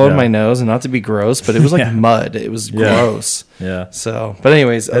was blowing my nose, and not to be gross, but it was mud. It was gross. Yeah. So, but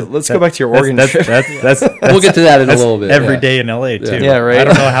anywaes, let's go back to your Oregon trip. We'll get to that in a little bit. Every day in LA too. Yeah, right. I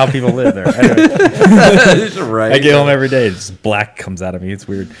don't know how people live there. Right. I get home every day. Just black comes out of me. It's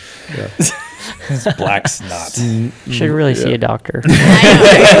weird. Yeah. It's black snot. Should really see a doctor.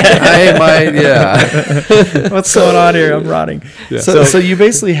 I might. Yeah. What's going on here? I'm rotting. Yeah. So you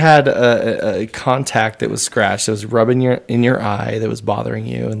basically had a contact that was scratched. That was rubbing in your eye. That was bothering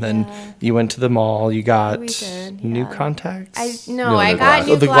you, and then you went to the mall. You got new contacts. I got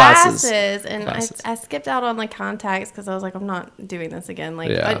new glasses, and I skipped out on contacts because I was like, I'm not doing this again.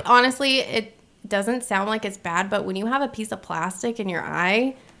 Honestly, it doesn't sound like it's bad, but when you have a piece of plastic in your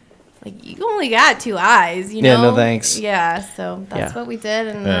eye, you only got two eyes, Yeah, no thanks. Yeah, so that's what we did,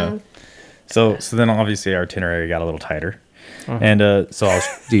 and then. So then obviously our itinerary got a little tighter, and so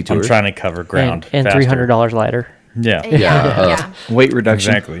I'm trying to cover ground and $300 lighter. Yeah. Weight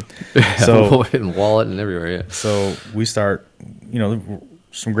reduction. Exactly. So and wallet and everywhere. Yeah. So we start,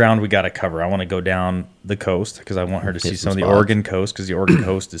 some ground we got to cover. I want to go down the coast because I want her to see some of the Oregon coast because the Oregon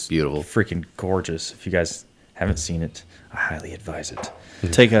coast is beautiful, freaking gorgeous. If you guys haven't seen it, I highly advise it.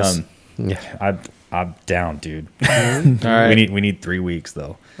 Take us. I'm down, dude. All right. We need 3 weeks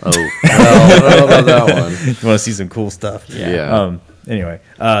though. Oh, well, I don't know about that one. You want to see some cool stuff? Yeah. Anyway,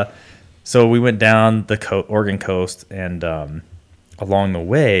 so we went down the Oregon coast, and along the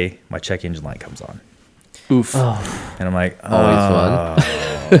way, my check engine light comes on. Oof. Oh. And I'm like, always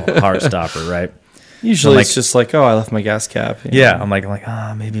fun. Heart stopper, right? Usually it's just I left my gas cap. Yeah, I'm like,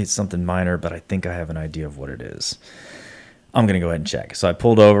 maybe it's something minor, but I think I have an idea of what it is. I'm going to go ahead and check. So I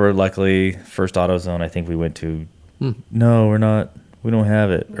pulled over. Luckily, first AutoZone I think we went to. No, we're not. we don't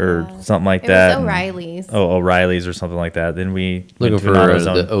have it, or something like It that. was O'Reilly's. O'Reilly's or something like that. Then we looking went to for an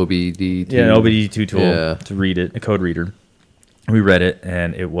AutoZone. the OBD2. Yeah, an OBD2 tool to read it, a code reader. We read it,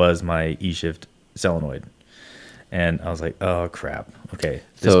 and it was my eShift solenoid. And I was like, oh, crap. Okay,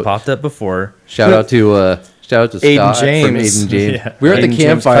 this popped up before. Shout out to Aiden Scott James. from Aiden James. Yeah. We were at the Aiden James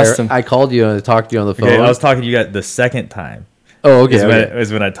campfire. Custom. I called you and talked to you on the phone. Okay, I was talking to you guys the second time. Oh, okay.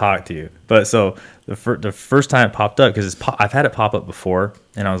 Is when I talked to you. But so the first time it popped up, because I've had it pop up before,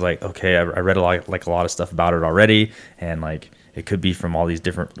 and I was like, okay, I read a lot of stuff about it already, and like it could be from all these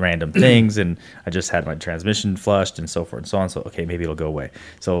different random things, and I just had my transmission flushed and so forth and so on. So okay, maybe it'll go away.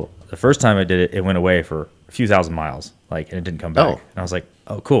 So the first time I did it, it went away for a few thousand miles, and it didn't come back. Oh. And I was like,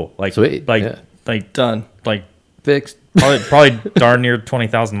 oh, cool, Sweet. like Done. like Fixed. probably darn near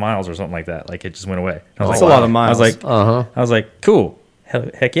 20,000 miles or something like that. Like it just went away. I was That's like, a lot of miles. I was like, cool,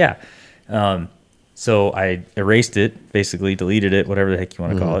 heck yeah. So I erased it, basically deleted it, whatever the heck you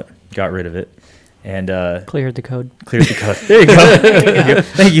want to call it, got rid of it, and Cleared the code. cleared the code. There you go. There you go.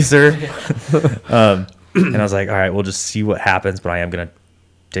 Thank you, sir. And I was like, all right, we'll just see what happens, but I am gonna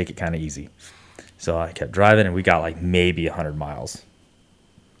take it kind of easy. So I kept driving, and we got like maybe 100 miles.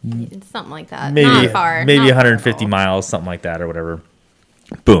 It's something like that. Maybe Not far. maybe Not far at 150 all. miles, something like that, or whatever.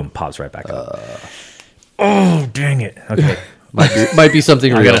 Boom, pops right back up. Oh, dang it. Okay. Might be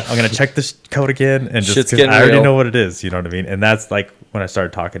something I'm real. gonna check this code again, and just Shit's 'cause getting I already real. know what it is. You know what I mean? And that's like when I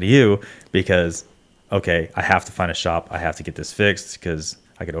started talking to you, because okay, I have to find a shop. I have to get this fixed because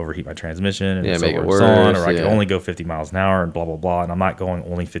I could overheat my transmission and so make it forth and so on, worse, or I could yeah. only go 50 miles an hour and blah blah blah. And I'm not going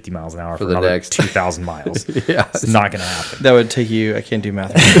only 50 miles an hour for the another next 2,000 miles. Yeah. It's not gonna happen. That would take you. I can't do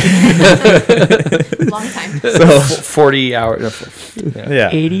math. Long time. So 40 hours. yeah,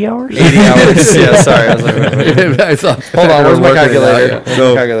 80 hours? 80 hours. Yeah, sorry. I was like, wait, wait. I thought, Hold on. Where's my calculator? Yeah. Where's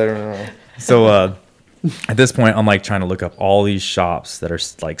my calculator? So at this point, I'm like trying to look up all these shops that are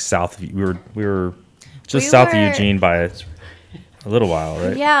like south of. We were just We south were- of Eugene by a little while,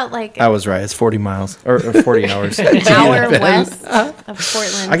 right? Yeah, like I was right. It's 40 miles or 40 hours. an hour west of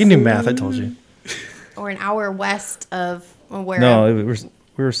Portland. I can do math. I told you. Or an hour west of where? No,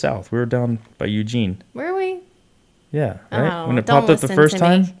 we were south. We were down by Eugene. Were we? Yeah, right. Oh, When it don't popped up the listen first to me.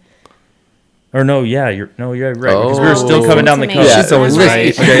 time. Or no, yeah, you're right because we were still Oh. coming down the Listen to coast. me. She's always I'm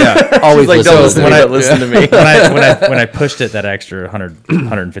right. Okay, yeah. Always Like, listen don't to listen me. to me. Don't listen to me. when I pushed it that extra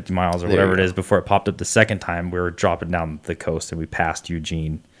 150 miles or There whatever you it go. is before it popped up the second time, we were dropping down the coast and we passed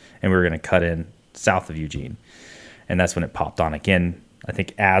Eugene and we were going to cut in south of Eugene, and that's when it popped on again. I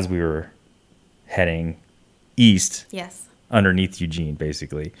think as we were heading east Yes. underneath Eugene,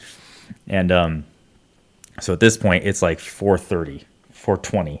 basically, and so at this point it's like 4:30,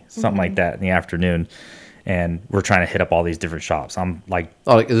 4:20, something like that in the afternoon. And we're trying to hit up all these different shops. I'm like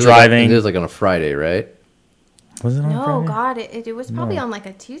driving. It is like on a Friday, right? Was it on No, Friday? God, it was probably on like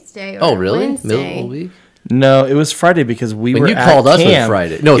a Tuesday or Oh, a really? Middle Wednesday. of the week? No, it was Friday because we When were you at called us was camp.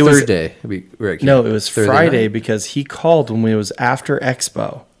 Friday. No, It was- Thursday. We were at camp. No, it was Thursday Friday night? because he called when it was after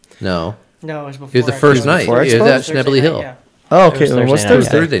Expo. No. No, it was before. It was the first night. before It was Expo? at Schnebley Hill. Oh, okay. It was It was Thursday night.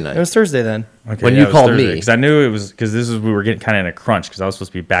 Thursday. Thursday night. It was Thursday then. Okay, When yeah, you it was called Thursday, me. because I knew it was because we were getting kind of in a crunch because I was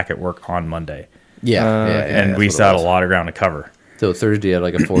supposed to be back at work on Monday, Yeah. and we still had a lot of ground to cover. So Thursday at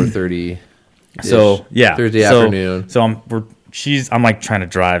like a 4:30. So yeah, Thursday so- afternoon. So I'm like trying to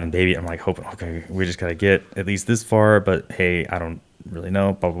drive, and baby, I'm like hoping, okay, we just gotta get at least this far. But hey, I don't really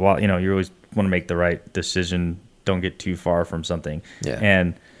know. Blah blah blah. You know, you always want to make the right decision. Don't get too far from something. Yeah.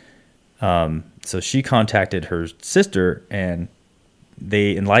 And so she contacted her sister, and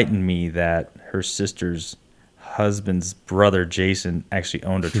they enlightened me that her sister's husband's brother Jason actually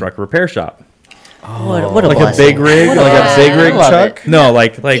owned a truck repair shop. What a Like a blessing. big rig, like a big rig Love truck. No,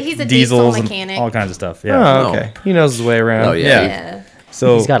 like He's a diesel diesels and mechanic. all kinds of stuff. Yeah. Oh, okay. He knows his way around. Oh, yeah. Yeah.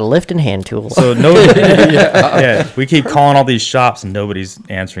 So He's got a lift and hand tool. So no, yeah, we keep calling all these shops and nobody's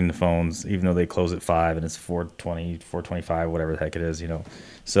answering the phones, even though they close at 5 and it's 4:20, 4:25, whatever the heck it is, you know.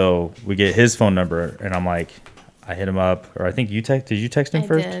 So we get his phone number, and I'm like, I hit him up, or I think you did you text him I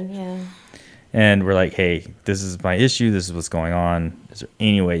first? did, yeah. And we're like, hey, this is my issue. This is what's going on. Is there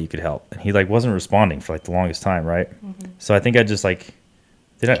any way you could help? And he like wasn't responding for like the longest time, right? So I think I just like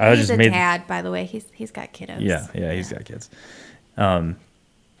I He's just a made dad, by the way. He's got kiddos. yeah, he's got kids.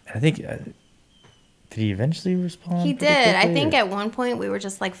 I think did he eventually respond? He pretty did. I quickly, think or- at one point we were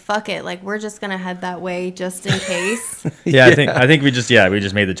just like, fuck it. Like, we're just going to head that way just in case. Yeah, I think we just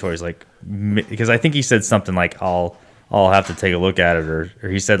made the choice, like, because I think he said something like I'll have to take a look at it, or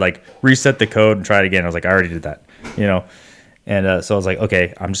he said like reset the code and try it again. I was like, I already did that, you know, and so I was like,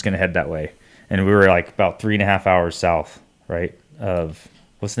 okay, I'm just gonna head that way, and we were like about 3.5 hours south, right, of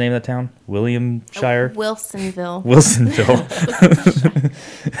what's the name of that town? Williamshire? Wilsonville. Wilsonville.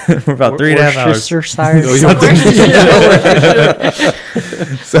 We're about 3.5 hours.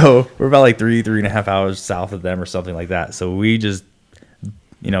 So we're about like 3.5 hours south of them or something like that. So we just,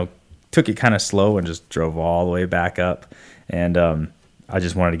 took it kind of slow and just drove all the way back up. And I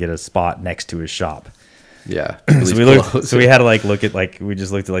just wanted to get a spot next to his shop. Yeah. So we had to look at we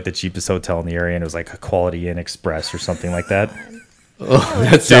just looked at the cheapest hotel in the area, and it was like a Quality Inn Express or something like that. Oh,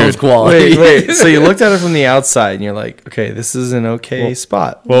 that sounds quality. Wait. So you looked at it from the outside, and you're like, okay, this is an okay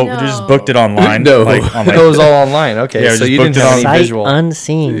spot. Well, we just booked it online. No. It was all online. Okay, Yeah, so just you didn't booked have it any Sight visual.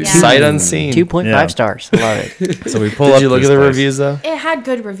 unseen. Yeah. Sight unseen. 2.5 stars. I love it. So we pull up. Did you look at this the place. reviews though? It had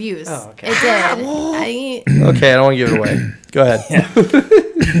good reviews. Oh, okay. It did. Okay, I don't want to give it away. Go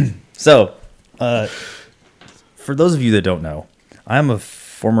ahead. So, for those of you that don't know, I'm a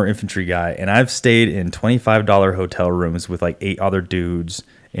former infantry guy, and I've stayed in $25 hotel rooms with 8 other dudes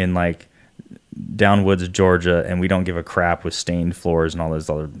in downwoods of Georgia, and we don't give a crap with stained floors and all this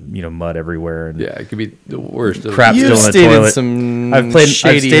other mud everywhere. And Yeah, it could be the worst. crap You've still in the stayed in toilet. some I've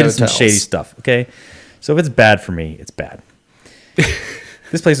shady stayed in some hotels. shady stuff. Okay, so if it's bad for me, it's bad.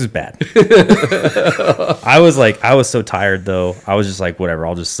 This place was bad. I was so tired though. I was just like, whatever.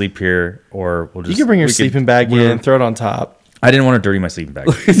 I'll just sleep here, or we'll just. You can bring your sleeping bag in, throw it on top. I didn't want to dirty my sleeping bag.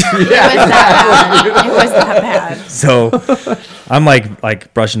 It was that bad. It was that bad. So I'm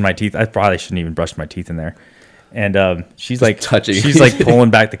like brushing my teeth. I probably shouldn't even brush my teeth in there. And she's touching. She's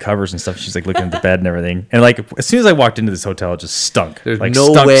pulling back the covers and stuff. She's looking at the bed and everything. And as soon as I walked into this hotel, it just stunk. There's stunk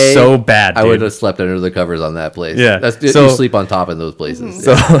no way so bad. I dude. would have slept under the covers on that place. Yeah. You sleep on top in those places.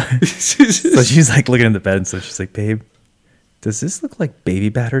 So, so she's looking in the bed, and so she's like, "Babe, does this look like baby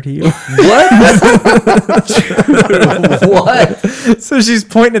batter to you?" What? So she's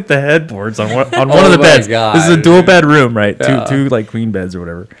pointing at the headboards on one of the my beds. God. This is a dual bed room, right? Yeah. Two queen beds or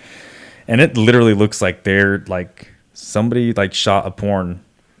whatever. And it literally looks like they're somebody shot a porn.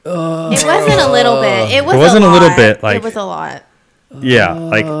 It wasn't a little bit. It wasn't a lot. little bit, it was a lot. Yeah,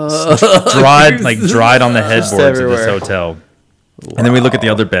 dried on the headboards of this everywhere. hotel. And then we look at the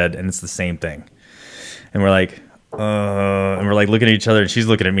other bed, and it's the same thing. And we're like, looking at each other, and she's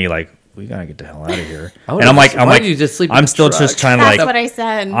looking at me like, we gotta get the hell out of here. And I'm like, you just sleep in I'm the still truck? just trying to That's what I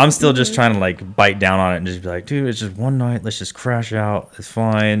said. I'm still just trying to bite down on it and just be like, dude, it's just one night. Let's just crash out. It's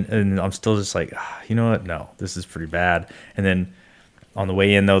fine. And I'm still just like, you know what? No, this is pretty bad. And then on the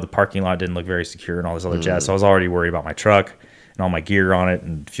way in, though, the parking lot didn't look very secure and all this other jazz. So I was already worried about my truck and all my gear on it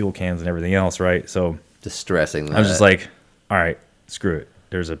and fuel cans and everything else, right? So Distressing. I was just like, all right, screw it.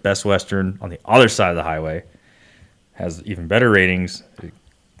 There's a Best Western on the other side of the highway. Has even better ratings. It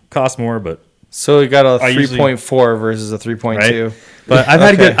costs more, but So we got a I usually- 3.4 versus a 3.2. right? But I've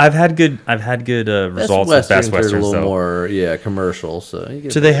had good Best results with Best Westerns are a Westerns little though. more, commercial. So you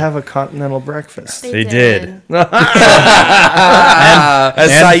get Do they have a continental breakfast? They did.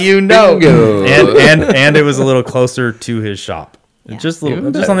 That's how you know. Bingo. and it was a little closer to his shop. Yeah. Just a little,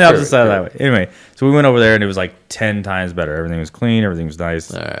 Even just better. on the opposite Sure, side of that way. Anyway, so we went over there and it was 10 times better. Everything was clean. Everything was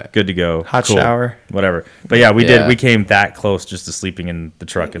nice. All right. Good to go. Hot Cool. shower. Whatever. But yeah, we Yeah. did. We came that close just to sleeping in the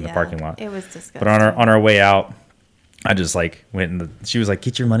truck in the Yeah, parking lot. It was disgusting. But on our way out, I just went in she was like,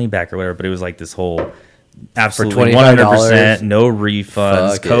 get your money back or whatever. But it was this whole absolutely $25, 100%, no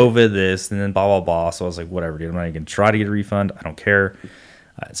refunds, Fuck it. COVID this, and then blah, blah, blah. So I was like, whatever, dude. I'm not even going to try to get a refund. I don't care.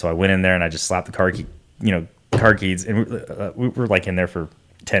 So I went in there and I just slapped the car keys. And we were in there for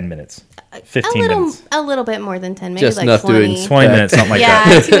 10 minutes, 15 minutes. A little bit more than 10, maybe Just like enough 20. doing 20 minutes, something like yeah,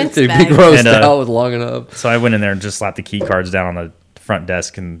 that. to to be inspect. grossed And, out with long enough. So I went in there and just slapped the key cards down on the front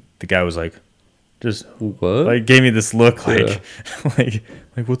desk, and the guy was like, just What? gave me this look like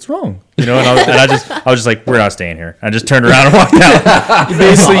what's wrong? And I was just like, we're not staying here. I just turned around and walked out.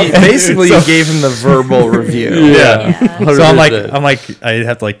 Basically, you gave him the verbal review. Yeah. Yeah. So I'm 100%. like, I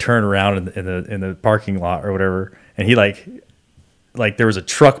have to turn around in the parking lot or whatever, and he there was a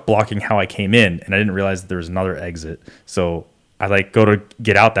truck blocking how I came in, and I didn't realize that there was another exit. So I go to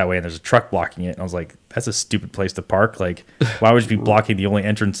get out that way, and there's a truck blocking it, and I was like, that's a stupid place to park. Why would you be blocking the only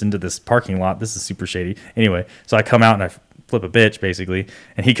entrance into this parking lot? This is super shady. Anyway, so I come out and I flip a bitch basically,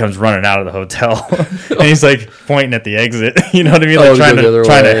 and he comes running out of the hotel, and he's pointing at the exit. You know what I mean?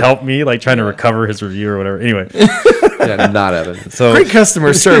 Trying to help me, trying to recover his review or whatever. Anyway, Yeah, not Evan. so Great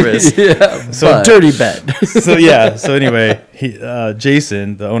customer service. So Dirty bed. so anyway,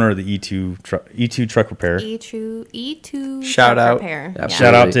 Jason, the owner of the E2 truck repair. E2 Shout truck out. repair. Absolutely.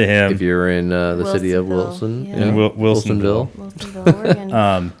 Shout out to him. If you're in the city of Wilsonville, Wilson. yeah. In Wilsonville. Wilsonville,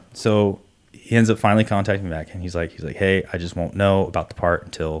 Oregon. So he ends up finally contacting me back, and he's like, hey, I just won't know about the part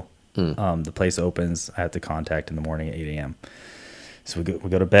until the place opens. I have to contact in the morning at 8 a.m. So we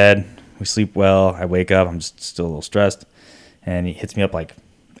go to bed. We sleep well. I wake up. I'm just still a little stressed. And he hits me up like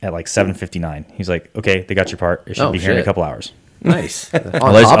at like 7:59. He's like, okay, they got your part. It should be here in a couple hours. Nice. On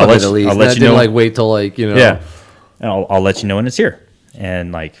I'll let you know. Like wait till like, Yeah. And I'll let you know when it's here.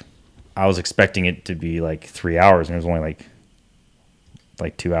 And like, I was expecting it to be like 3 hours, and it was only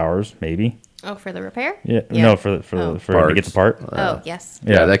like 2 hours, maybe. Oh, for the repair? Yeah. No, for him to get the part. Oh, yes.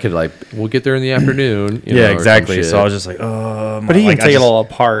 Yeah, that could we'll get there in the afternoon. Yeah, exactly. So I was just like, oh. But he can take it all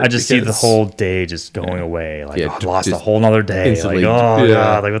apart. I just see the whole day just going away. Like, I lost a whole nother day. Instantly, like, oh,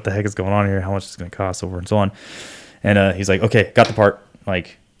 God, like, what the heck is going on here? How much is it going to cost over and so on? And he's like, okay, got the part,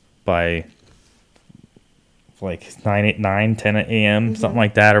 like, by like 10 a.m., something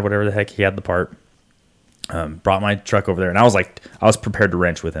like that, or whatever the heck. He had the part. Brought my truck over there, and I was prepared to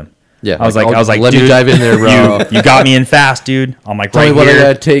wrench with him. Yeah, I was like, let dude, me dive in there, bro. You got me in fast, dude. I'm like, Tell right me what here.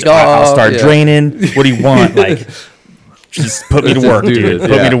 I gotta take I'll off. start draining. What do you want? Like, just put me to work, dude. Put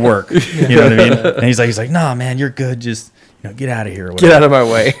me to work. You know what I mean? And he's like, nah, man, you're good. Just get out of here. Or Get out of my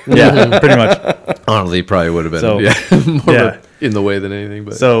way. Yeah, pretty much. Honestly, probably would have been more in the way than anything.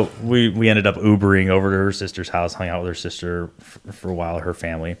 But so we ended up Ubering over to her sister's house, hung out with her sister for a while, her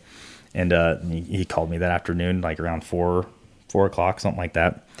family, and he called me that afternoon, like around 4 o'clock, something like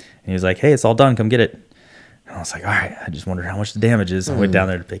that. And he was like, hey, it's all done. Come get it. And I was like, all right. I just wondered how much the damage is. I went down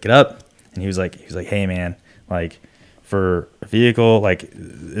there to pick it up. And he was like, hey, man, like, for a vehicle, like,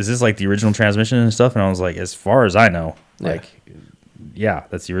 is this like the original transmission and stuff? And I was like, as far as I know, like, yeah,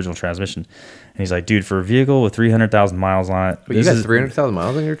 that's the original transmission. And he's like, dude, for a vehicle with 300,000 miles on it. But you got 300,000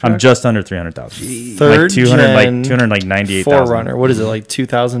 miles on your truck? I'm just under 300,000. Third like 200, gen 298,000. 4Runner. What is it, like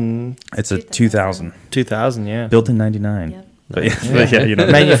 2000? It's a 2000. 2000, yeah. Built in 99. Yep. But yeah,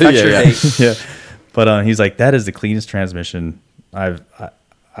 Manufacturer date. Yeah. But he's like, that is the cleanest transmission I've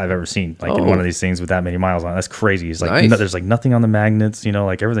ever seen. Like in one of these things with that many miles on it. That's crazy. He's like, Nice. there's like nothing on the magnets,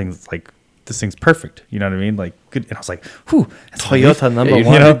 like everything's like, this thing's perfect. You know what I mean? Like good. And I was like, whew, that's Toyota number you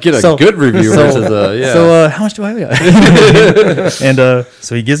one. get a good review versus So how much do I owe? And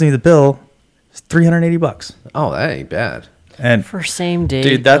so he gives me the bill. It's $380. Oh, that ain't bad. And For same day,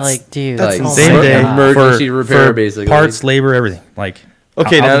 Dude, that's Like, oh same my day, God. emergency repair, for basically. parts, labor, everything. Like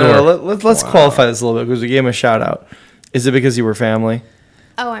Okay, out the door. let's qualify this a little bit because we gave him a shout out. Is it because you were family?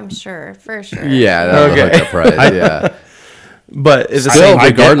 Oh, I'm sure. For sure. Yeah, that's Okay. a hookup price. Yeah. But is it Still, same?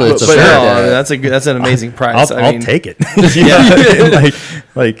 regardless of But that, no, that's an amazing price. I'll take it.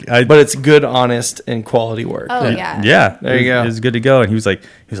 But it's good, honest, and quality work. Oh, yeah. Yeah, There you go. It was good to go. And he was like,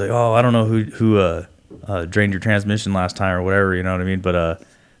 oh, I don't know who drained your transmission last time or whatever. You know what I mean? But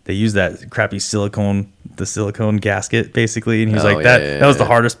they used that crappy silicone gasket basically, and he's like, that was the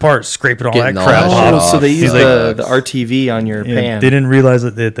hardest part, scraping all Getting that all crap that off. So they use Like, the RTV on your And pan. they didn't realize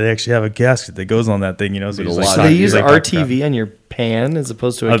that they actually have a gasket that goes on that thing. So, he's like, So they use he's like, RTV on your pan as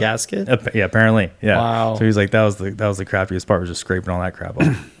opposed to a gasket. Yeah, apparently. Yeah. Wow. So he's like, that was the crappiest part, was just scraping all that crap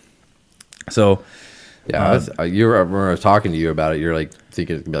off. So Yeah, when I was talking to you about it, you're like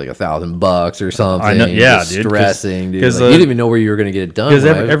thinking it's gonna be like $1,000 or something. I know, yeah, just dude, stressing, dude. 'cause, Like, you didn't even know where you were gonna get it done. because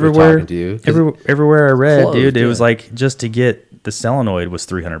when I was everywhere, talking to you. 'Cause- everywhere I read, closed, dude, it was yeah. like just to get the solenoid was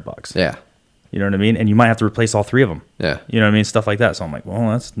 $300. yeah, You know what I mean? And you might have to replace all three of them. yeah. You know what I mean? Stuff like that. So I'm like, well,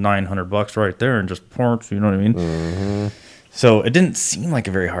 that's $900 right there, and just parts. You know what I mean? Mm-hmm. So it didn't seem like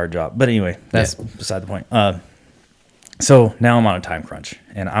a very hard job, but anyway, that's beside the point. So now I'm on a time crunch,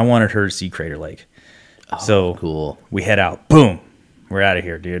 and I wanted her to see Crater Lake. So cool. we head out. Boom, we're out of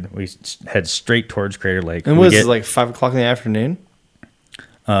here, dude. We head straight towards Crater Lake. And we was it like 5 o'clock in the afternoon?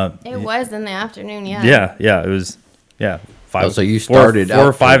 It was in the afternoon, yeah. Yeah, it was 5. So you started 4 or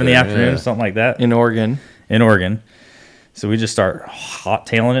out 5 in the there, afternoon, yeah. something like that In Oregon. in Oregon. So we just start hot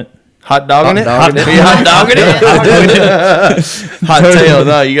tailing it. Hot dogging it? dogging it. Hot dogging it? Hot tail.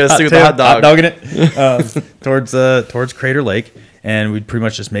 No, you got to stick with the hot dog. dogging it towards Crater Lake, and we'd pretty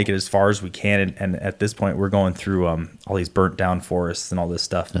much just make it as far as we can. And at this point, we're going through all these burnt down forests and all this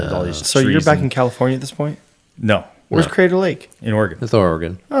stuff. And all these So you're trees back and- in California at this point? no, Where's Crater Lake? in Oregon. It's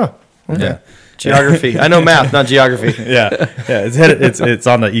Oregon. Oh, okay. Yeah. Geography. I know math, not geography. Yeah. It's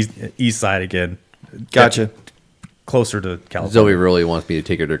on the east side again. Gotcha. Closer to California. Zoe really wants me to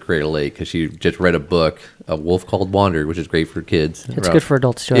take her to Crater Lake because she just read a book, A Wolf Called Wander, which is great for kids. It's good for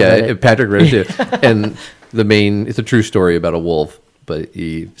adults too. I Yeah, read it. Patrick read it too. And it's a true story about a wolf, but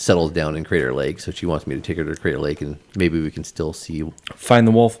he settles down in Crater Lake. So she wants me to take her to Crater Lake, and maybe we can still see. Find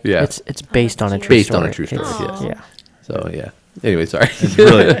the wolf. Yeah, It's based on a true based story. on a true story. It's- Yes. Yeah. So yeah. Anyway, sorry.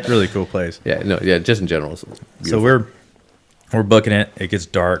 really cool place. Yeah, no, yeah, just in general. It's So beautiful. we're booking it. It gets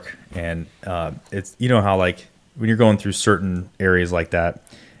dark, and it's how like when you're going through certain areas like that,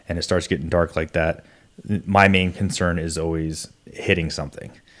 and it starts getting dark like that, my main concern is always hitting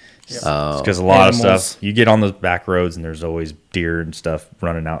something. Oh. Because a lot Animals. of stuff, you get on those back roads and there's always deer and stuff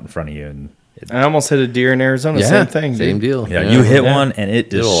running out in front of you. And I almost hit a deer in Arizona. Yeah, Same thing. same dude. deal. yeah, you hit one and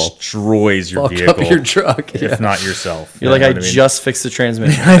it It'll destroys your Fuck vehicle. up your truck. If not yourself. You're like, know I what mean? just fixed the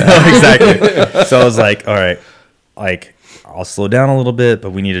transmission. I know, exactly. So I was like, all right, like I'll slow down a little bit,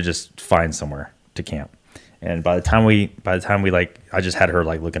 but we need to just find somewhere to camp. And by the time we like, I just had her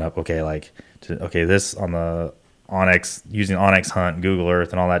like looking up, this on the Onyx, using Onyx Hunt, Google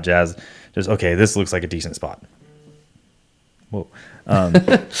Earth, and all that jazz. Just this looks like a decent spot. Whoa.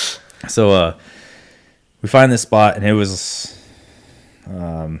 So we find this spot, and it was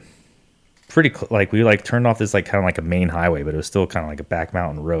pretty like we like turned off this like kind of like a main highway, but it was still kind of like a back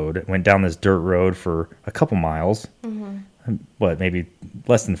mountain road. It went down this dirt road for a couple miles. Maybe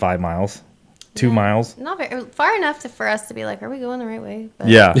less than 5 miles, 2 miles. Not very far enough for us to be like, are we going the right way? But,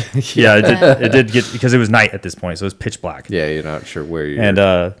 Yeah, it did get, because it was night at this point, so it was pitch black. Yeah, you're not sure where you're.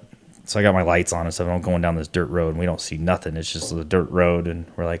 And so I got my lights on and stuff, and I'm going down this dirt road, and we don't see nothing. It's just a dirt road, and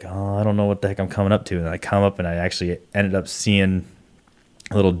we're like, oh, I don't know what the heck I'm coming up to. And I come up, and I actually ended up seeing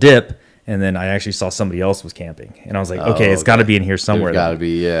a little dip, and then I actually saw somebody else was camping. And I was like, okay, it's got to be in here somewhere. Got to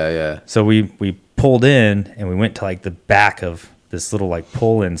be, yeah. So we pulled in, and we went to like the back of this little like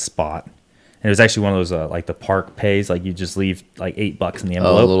pull-in spot. And it was actually one of those like the park pays, like you just leave like $8 in the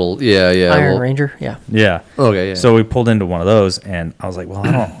envelope. Oh, little, yeah. Iron Ranger, yeah. Yeah. Okay, yeah. So we pulled into one of those, and I was like, well,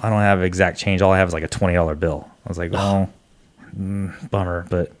 I don't have exact change. All I have is like a $20 bill. I was like, well, bummer,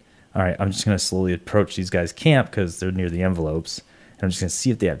 but all right, I'm just gonna slowly approach these guys' camp because they're near the envelopes, and I'm just gonna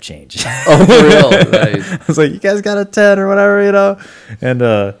see if they have change. Oh, for real? Nice. I was like, you guys got a 10 or whatever, And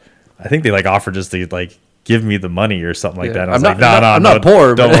I think they like offered just to like give me the money or something like that. And I was I'm not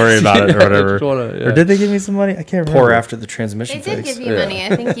poor. Don't worry about it or whatever. Wanna, Or did they give me some money? I can't remember. Pour after the transmission They did fix. give you money.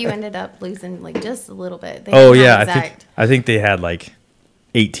 I think you ended up losing like just a little bit. They Oh didn't yeah, have exact. I think they had like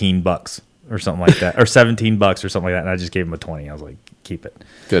 $18 or something like that, or $17 or something like that, and I just gave them a 20. I was like, keep it.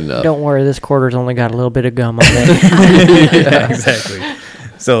 Good enough. Don't worry, this quarter's only got a little bit of gum on it. Yeah, exactly.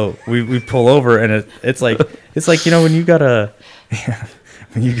 So we pull over, and it's like when you got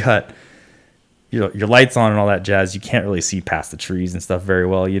your lights on and all that jazz, you can't really see past the trees and stuff very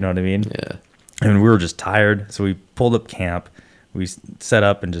well. You know what I mean? Yeah. And we were just tired, so we pulled up camp. We set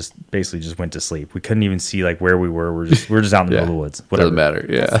up and just basically went to sleep. We couldn't even see like where we were. We're just out in the middle of the woods. Whatever. Doesn't matter.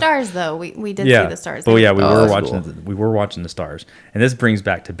 Yeah. The stars, though, we did see the stars. Oh yeah, we were that's watching. cool. We were watching the stars, and this brings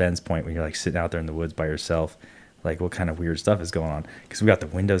back to Ben's point when you're like sitting out there in the woods by yourself, like what kind of weird stuff is going on? Because we got the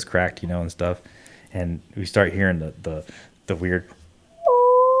windows cracked, and stuff, and we start hearing the weird.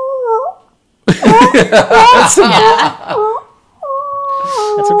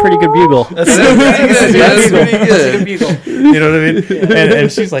 That's a pretty good bugle. That's pretty good. You know what I mean?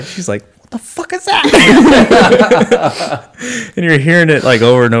 And she's like, what the fuck is that? And you're hearing it like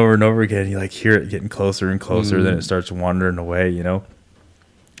over and over and over again. You like hear it getting closer and closer. Then it starts wandering away, And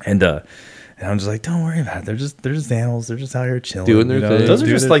I'm just like, don't worry about it. They're just animals. They're just out here chilling, Doing their thing. Those are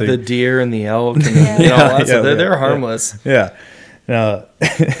doing just their like the thing. deer and the elk. And, all that stuff. They're harmless. Yeah. And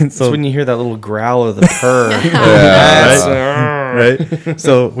It's so when you hear that little growl of the purr. right?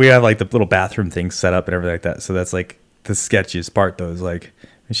 So we have like the little bathroom thing set up and everything like that. So that's like the sketchiest part, though. Is like,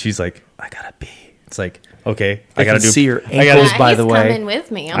 and she's like, I gotta pee. It's like, okay, I gotta see your I gotta- ankles, by he's the way. coming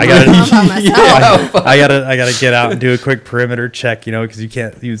with me. I'm I gotta- not by myself. I gotta get out and do a quick perimeter check, because you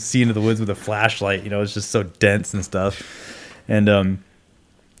can't even see into the woods with a flashlight. It's just so dense and stuff. And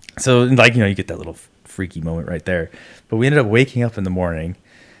so like you get that little freaky moment right there. But we ended up waking up in the morning,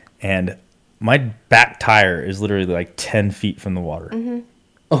 and my back tire is literally like 10 feet from the water. Mm-hmm.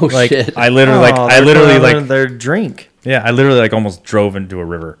 Oh Like shit! I literally like their drink. yeah, I literally like almost drove into a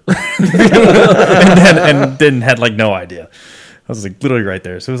river, and had like no idea. I was like literally right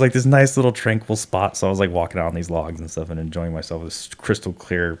there. So it was like this nice little tranquil spot. So I was like walking out on these logs and stuff and enjoying myself. This crystal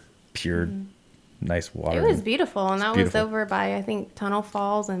clear, pure, nice water. It was beautiful, and that beautiful. was over by I think Tunnel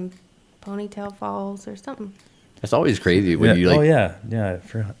Falls and Ponytail Falls or something. It's always crazy when you like oh yeah. I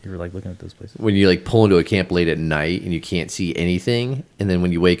forgot you were like looking at those places. when you like pull into a camp late at night and you can't see anything, and then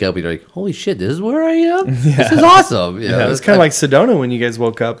when you wake up, you're like, "Holy shit, this is where I am! This is awesome!" Yeah, it was kind of like Sedona when you guys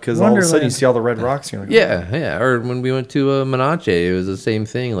woke up because all of a sudden you Wonderland. see all the red rocks. And you're like, yeah. Or when we went to Menashe, it was the same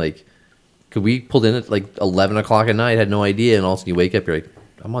thing. Like, cause we pulled in at like 11 o'clock at night, had no idea, and all of a sudden you wake up, you're like,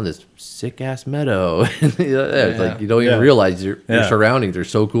 I'm on this sick ass meadow. It's like you don't even realize your surroundings are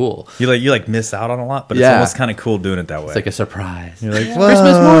so cool. You like miss out on a lot, but it's Yeah. almost kind of cool doing it that way. It's like a surprise. You're like,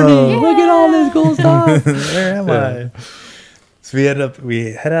 Christmas morning, look at all this cool stuff. Where am I? So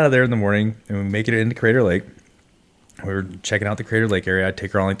we head out of there in the morning and we make it into Crater Lake. We were checking out the Crater Lake area. I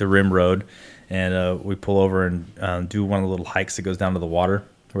take her on like the rim road, and we pull over and do one of the little hikes that goes down to the water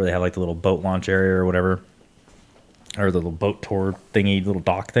where they have like the little boat launch area or whatever, or the little boat tour thingy, little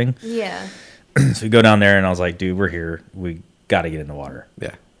dock thing. Yeah. So we go down there, and I was like, dude, we're here. We got to get in the water.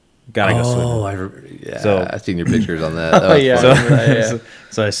 Yeah. Gotta go swimming. Oh, So- I've seen your pictures on that. Oh, yeah.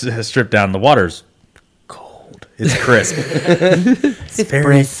 So I stripped down. The water's cold. It's crisp. It's very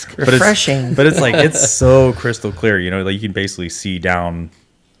brisk, but it's- refreshing. But it's like it's so crystal clear. You know, like you can basically see down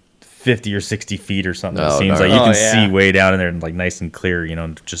 50 or 60 feet or something. It Oh, seems no. like you Oh, can yeah. see way down in there and like nice and clear. You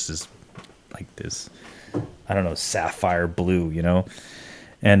know, just as like this, I don't know, sapphire blue. You know,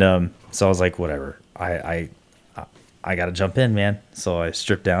 and so I was like, whatever. I got to jump in, man. So I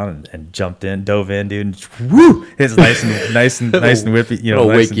stripped down and jumped in, dove in, dude. And woo! It's nice and whippy. You know,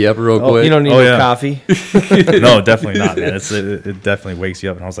 It'll nice wake you up real quick. You don't need Oh, no yeah. coffee. No, definitely not, man. It definitely wakes you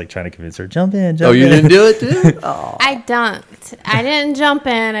up. And I was like trying to convince her, jump in, jump Oh, you in. didn't do it too? I dunked. I didn't jump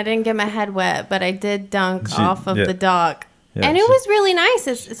in. I didn't get my head wet, but I did dunk off of yeah. the dock. Yeah, and it she- was really nice.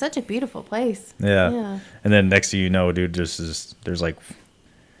 It's such a beautiful place. Yeah. Yeah. And then next thing you know, dude, there's like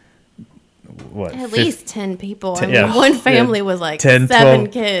what? At least 10 people. I mean, yeah. one family was like 10, 7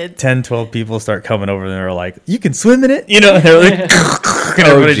 12 kids. 10, 12 people start coming over and they're like, you can swim in it? You know, and they're like, and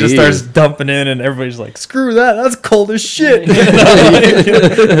everybody just geez. starts dumping in and everybody's like, screw that. That's cold as shit.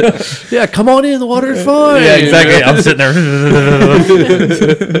 Yeah, come on in. The water's fine. Yeah, exactly. I'm sitting there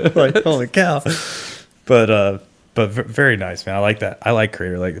like, holy cow. But very nice, man. I like that. I like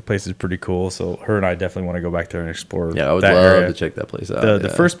Crater. Like the place is pretty cool. So her and I definitely want to go back there and explore. Yeah, I would that love area. to check that place out. The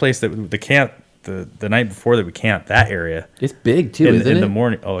first place that the camp the night before that we camped, that area It's big too, isn't in it? the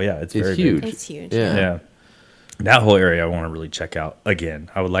morning. Oh yeah, it's very huge. big. It's huge. Yeah. Yeah, that whole area I want to really check out again.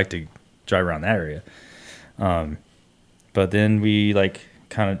 I would like to drive around that area. But then we like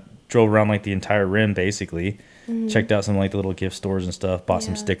kind of drove around like the entire rim basically. Checked out some like the little gift stores and stuff. Bought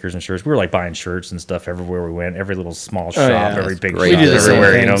some Yeah. stickers and shirts. We were like buying shirts and stuff everywhere we went. Every little small shop, yeah. every That's big great. shop, We do the same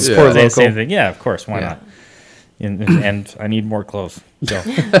everywhere. You thing. know, Support same local. thing. Yeah, of course. Why Yeah. not? And I need more clothes. So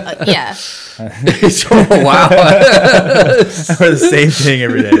Yeah. Oh, wow. I wear the same thing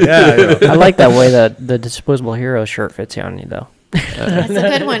every day. Yeah, I know. I like that way that the Disposable Hero shirt fits you on you, though. That's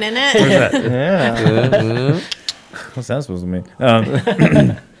a good one, isn't it? Where's that? Yeah. What's that supposed to mean?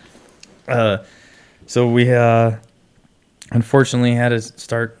 So we unfortunately had to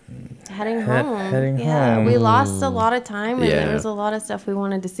start. Heading home. heading yeah, home. we lost a lot of time, and Yeah. there was a lot of stuff we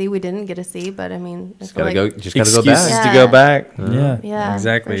wanted to see we didn't get to see. But I mean, I Just feel gotta go. like Just gotta go Excuses back. to Yeah. go back. Yeah,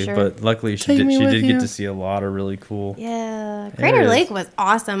 exactly. for sure. But luckily, she Take did. me She with did you. get to see a lot of really cool. Yeah, Crater Areas. Lake was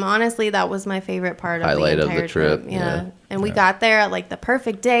awesome. Honestly, that was my favorite part of Highlight the of the entire trip, Yeah. yeah. And we got there at like the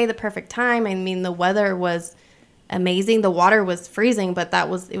perfect day, the perfect time. I mean, the weather was amazing. The water was freezing, but it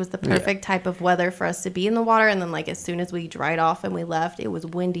was the perfect type of weather for us to be in the water. And then like as soon as we dried off and we left, it was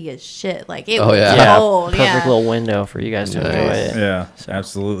windy as shit. Like it was yeah. cold. Perfect Yeah. little window for you guys to enjoy Nice. it. Yeah,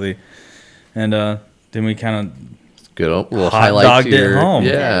 absolutely. And then we kind Good little Hot highlight dogged to it your home.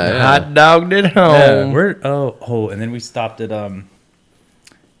 Yeah, yeah. Hot dogged it of home. and then we stopped at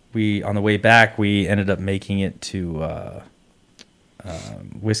we on the way back we ended up making it to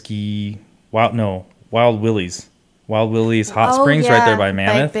Wild Willie's Hot Oh, Springs right yeah, there by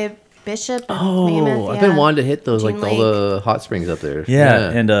Mammoth. Bishop. And Oh, Mammoth, I've yeah. been wanting to hit those, like Gene all the hot springs up there. Yeah,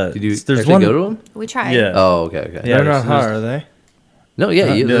 and, did you there's actually one- go to them? We tried. Yeah. Oh, okay. Yeah, They're not there's- hot, are they? No,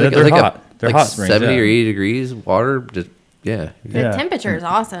 yeah, you, they're like hot. They're like hot springs, 70 yeah. or 80 degrees water. Just yeah. The Yeah. temperature is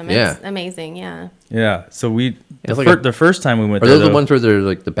awesome. Yeah. It's amazing. Yeah. Yeah, so It's like the first time we went Are there, those the though- ones where there's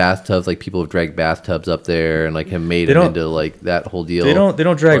like the bathtubs? Like people have dragged bathtubs up there and like have made They them don't- into like that whole deal. They don't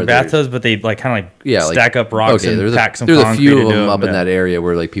Or drag they're- bathtubs, but they like kind of like Yeah, like, stack up rocks and there's pack some there's a concrete few of into them up in yeah. that area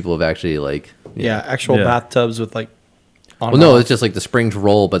where like people have actually like Yeah, actual Yeah. bathtubs with like. Well, no, it's just like the springs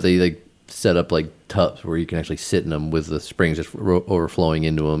roll, but they like set up like tubs where you can actually sit in them with the springs just overflowing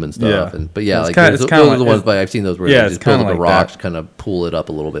into them and stuff. Yeah. And but yeah, It's like kinda- those, it's kinda those are the like- ones. But I've seen those where Yeah, they it's just build kinda up the like that. rocks, kind of pull it up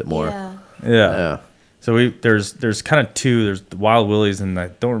a little bit more. Yeah. Yeah. So there's kind of two. There's the Wild Willie's, and I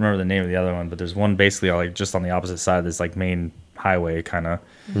don't remember the name of the other one, but there's one basically like just on the opposite side of this like main highway kind of.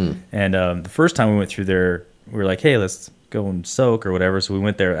 And the first time we went through there, we were like, hey, let's go and soak or whatever. So we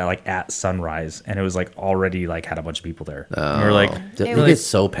went there at sunrise, and it was like already like had a bunch of people there. And we were like, They It get was-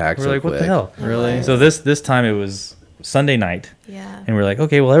 so packed. we're so like, what quick. the hell? Really? So this time it was Sunday night. Yeah. And we're like,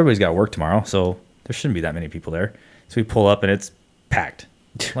 okay, well, everybody's got work tomorrow, so there shouldn't be that many people there. So we pull up, and it's packed,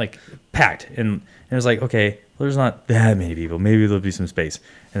 like packed. And it was like, okay, well, there's not that many people. Maybe there'll be some space.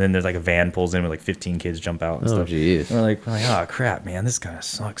 And then there's like a van pulls in with like 15 kids jump out and Oh, stuff. geez. And we're like, oh, crap, man, this kind of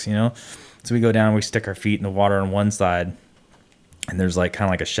sucks, you know? So we go down, we stick our feet in the water on one side, and there's like kind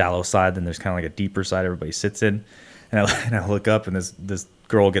of like a shallow side, then there's kind of like a deeper side everybody sits in. and I look up, and this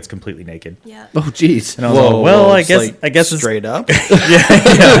girl gets completely naked. Yeah. Oh, jeez. And I was like, well, I guess straight up.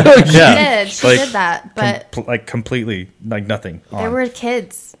 yeah. She did that, but completely like nothing. there were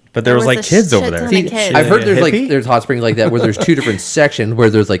kids. But there was like kids over there. I've heard there's hot springs like that where there's two different sections where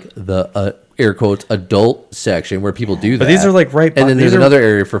there's like the air quotes adult section where people do that. But these are like right, and then there's another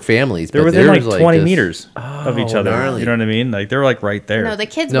area for families. They're within like 20 this, meters of each other. Gnarly. You know what I mean? Like they're like right there. No, the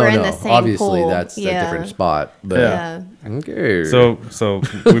kids were in the same obviously pool. That's a different spot. But Yeah. okay. So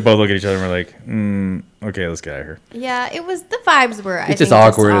we both look at each other and we're like, okay, let's get out of here. Yeah, it was the vibes were. It's just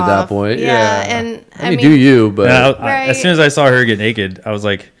awkward at that point. Yeah, and I mean, do you? But as soon as I saw her get naked, I was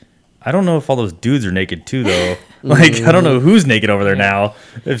like, I don't know if all those dudes are naked too, though. Like, I don't know who's naked over there now.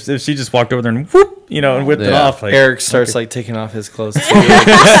 If she just walked over there and whoop, and whipped it off. Like, Aric starts like taking off his clothes too.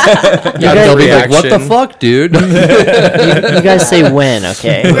 they'll be like, "What the fuck, dude?" You guys say when,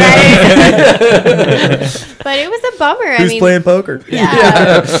 okay? Right. But it was a bummer. Who's playing poker?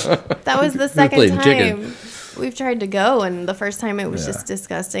 Yeah. That was the second playing time chicken. we've tried to go, and the first time it was just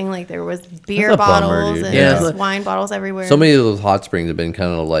disgusting. Like there was beer That's a bummer, bottles dude. and Yeah. just wine bottles everywhere. So many of those hot springs have been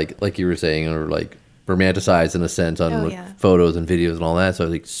kind of like you were saying, or like romanticized in a sense on photos and videos and all that. So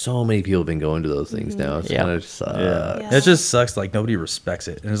like so many people have been going to those things now. It's kind of sucks. Yeah. It just sucks. Like nobody respects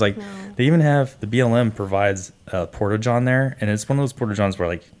it. And it's like they even have the BLM provides a porta john there, and it's one of those porta johns where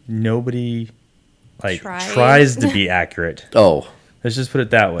like nobody like tries to be accurate. Oh. Let's just put it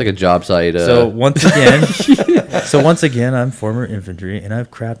that way. Like a job site. So once again, I'm former infantry, and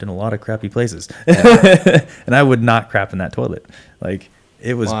I've crapped in a lot of crappy places. And I would not crap in that toilet. Like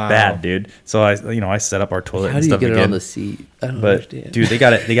it was bad, dude. So I set up our toilet. How and do you stuff get again. it on the seat? I don't understand. Dude, they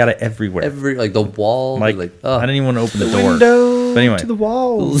got it everywhere. Like the wall. Like I didn't even want to open the door. Window But anyway, to the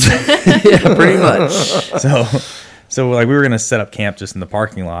walls. Yeah, pretty much. So like we were gonna set up camp just in the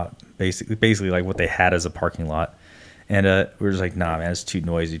parking lot, basically like what they had as a parking lot. And we were just like, nah, man, it's too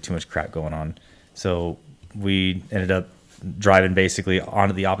noisy, too much crap going on. So we ended up driving basically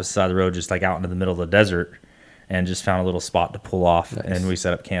onto the opposite side of the road, just like out into the middle of the desert, and just found a little spot to pull off. Nice. And we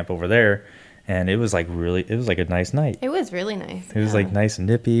set up camp over there. And it was like a nice night. It was really nice. It was like nice and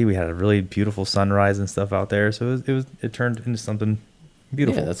nippy. We had a really beautiful sunrise and stuff out there. So it turned into something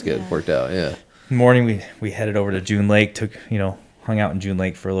beautiful. Yeah, that's good. Worked out. Yeah. In the morning, we headed over to June Lake, hung out in June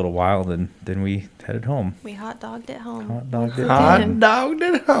Lake for a little while, then we headed home. We hot dogged at home. Hot dogged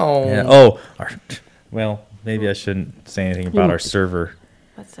at home. Yeah. Oh, well, maybe I shouldn't say anything about our server.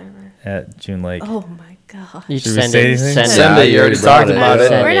 What server? At June Lake. Oh my god. You Should we send say it. anything? Send it. You already talked about it.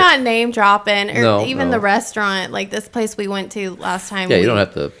 We're not name dropping, or even no. the restaurant, like this place we went to last time. Yeah, you don't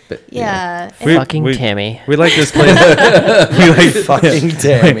have to. Yeah. Fucking Tammy. We like this place. We like fucking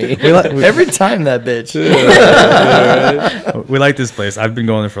Tammy. Every time that bitch. We like this place. I've been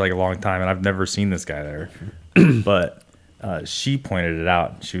going there for like a long time, and I've never seen this guy there. But she pointed it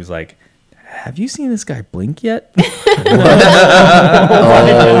out. She was like, "Have you seen this guy blink yet?"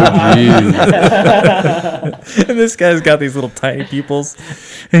 Oh, geez. And this guy's got these little tiny pupils,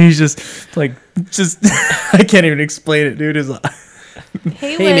 and he's just I can't even explain it, dude. Is like,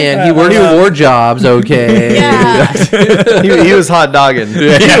 hey man, he worked 4 jobs, okay? Yeah. he was hot dogging. He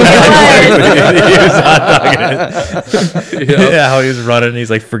was hot dogging. Yeah, how he was running, and he's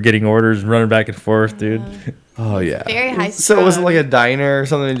like forgetting orders and running back and forth, dude. Oh yeah. Very high. So it wasn't like a diner or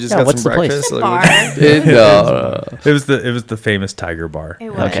something. You just got what's some the place? breakfast. a Like, bar. It was the famous Tiger Bar. It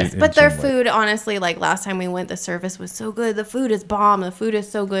was. But their food, honestly, like last time we went, the service was so good. The food is bomb. The food is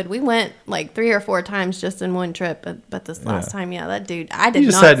so good. We went like 3 or 4 times just in one trip. But this last time, that dude, I did you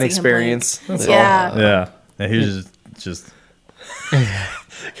just not had an see experience. Him That's yeah. all. Yeah, he was just Can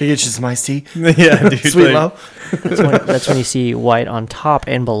you get you some iced tea? yeah, dude. Sweet low. That's when you see white on top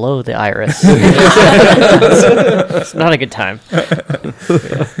and below the iris. It's not a good time.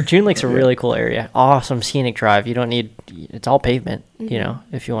 June Lake's a really cool area. Awesome scenic drive. You don't need, it's all pavement,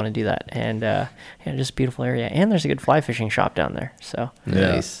 if you want to do that. And just a beautiful area. And there's a good fly fishing shop down there. So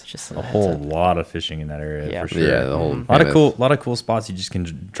Nice. just a whole lot of fishing in that area for sure. Yeah, the whole a lot of cool spots. You just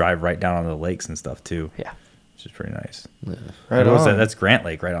can drive right down onto the lakes and stuff too. Yeah. Which is pretty nice. Yeah. Right What was on. that? That's Grant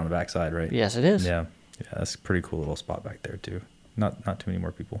Lake right on the backside, right? Yes, it is. Yeah, that's a pretty cool little spot back there too. Not too many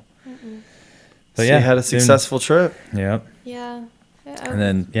more people. So you had a successful trip. Yeah. Yeah. And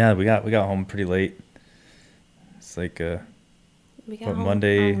then we got home pretty late. It's like We got home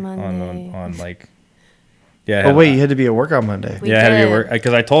Monday on like. Yeah. Oh wait, you had to be at work on Monday. We I had to be at did. work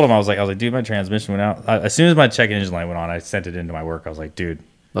because I told him I was like, dude, my transmission went out. As soon as my check engine light went on, I sent it into my work. I was like, dude,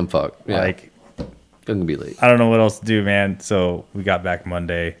 I'm fucked. Yeah. like, gonna be late. I don't know what else to do, man. So we got back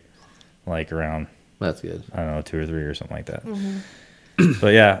Monday, like around That's good. I don't know 2 or 3 or something like that.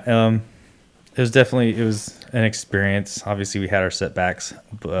 But yeah, it was an experience. Obviously, we had our setbacks,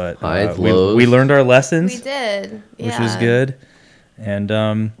 but lows. we learned our lessons. We did, which was good.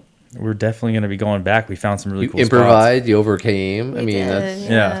 And we're definitely going to be going back. We found some really cool improvised, spots. you overcame. We did,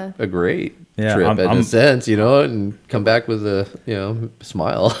 That's a great trip in a sense, and come back with a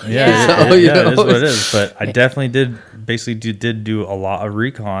smile. Yeah, so, it is what it is. But I definitely did do a lot of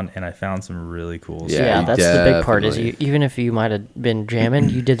recon, and I found some really cool stuff. Yeah, that's the big part. Is even if you might have been jamming,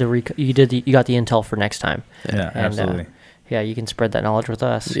 you did you got the intel for next time. Yeah, and, absolutely. You can spread that knowledge with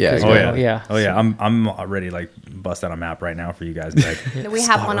us. Yeah. Oh yeah. I'm already bust out a map right now for you guys. Like, we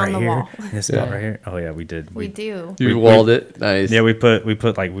have one on the wall. This spot right here. Oh yeah, we did. We do. You walled it. Nice. Yeah, we bought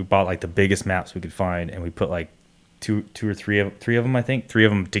the biggest maps we could find, and we put two or three of them, I think, three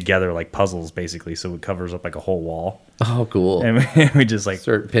of them together like puzzles basically, so it covers up like a whole wall. Oh, cool. And we just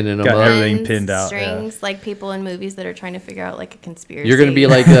start pinning them got up. everything pinned out. Strings, like people in movies that are trying to figure out like a conspiracy. You're gonna be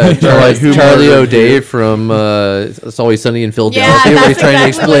like Charlie O'Day from It's Always Sunny in Philadelphia, where he's trying to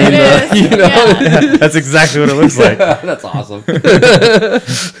explain That's exactly what it looks like. That's awesome.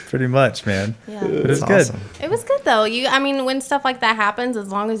 Pretty much, man. Yeah. But it's good. Awesome. It was good though. When stuff like that happens, as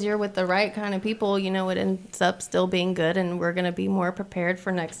long as you're with the right kind of people, it ends up still being good, and we're gonna be more prepared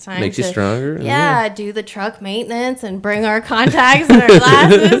for next time. Makes you stronger. Yeah, do the truck maintenance and bring our contacts and our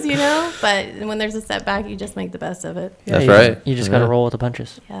glasses, But when there's a setback, you just make the best of it. That's right. You just got to roll with the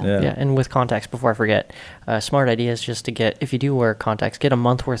punches. Yeah. And with contacts, before I forget, smart idea is just to get, if you do wear contacts, get a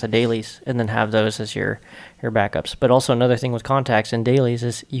month worth of dailies and then have those as your backups. But also another thing with contacts and dailies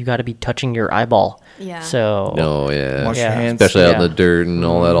is you got to be touching your eyeball. Yeah. So. Wash your hands. Especially out in the dirt and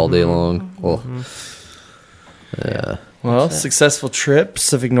all that all day long. Yeah. Well, successful trip,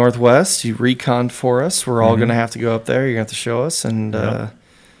 Pacific Northwest. You reconned for us. We're all going to have to go up there. You're going to have to show us and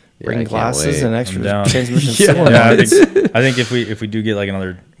bring glasses and extra transmission solenoids. I think if we do get like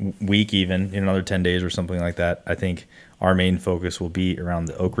another week, even in another 10 days or something like that, I think our main focus will be around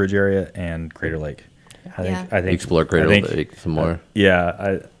the Oak Ridge area and Crater Lake. I think explore Crater Lake some more.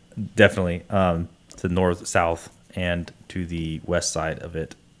 I definitely to north, south, and to the west side of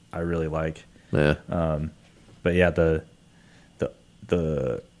it. I really like. Yeah. But yeah, the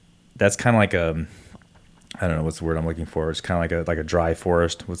that's kind of like I don't know what's the word I'm looking for. It's kind of like a dry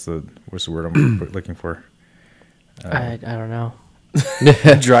forest. What's the word I'm looking for? I don't know.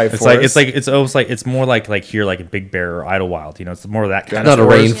 Dry forest. It's almost like it's more like here like a Big Bear or Idlewild. It's more of that kind of. Not a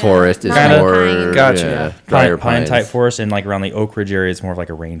forest. rainforest. It's more drier pine type forest, and like around the Oak Ridge area, it's more of like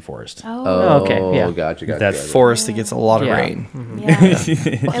a rainforest. Oh, okay. Yeah. Gotcha. That forest that gets a lot of rain.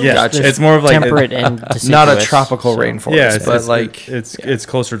 Gotcha. It's more of like temperate and not a tropical rainforest. Yeah, but it's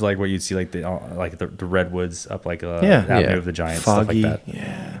closer to like what you'd see like the redwoods up like Avenue of the Giants, foggy, stuff like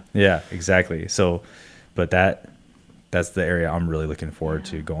that. Yeah, exactly. So, but that's the area I'm really looking forward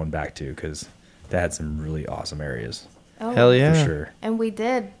to going back to, because that had some really awesome areas. Oh, hell yeah, for sure. And we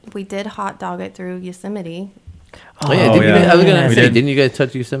did hot dog it through Yosemite. I was gonna say, didn't you guys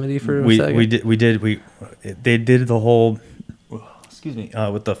touch Yosemite for a second? We did. They did the whole,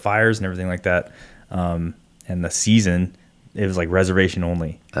 with the fires and everything like that, and the season. It was like reservation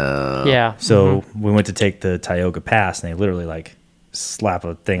only. So we went to take the Tioga Pass, and they literally like slap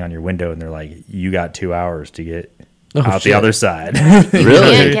a thing on your window, and they're like, "You got 2 hours to get out the other side." You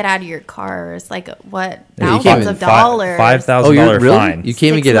can't get out of your car. It's like thousands of dollars. $5,000 fine. You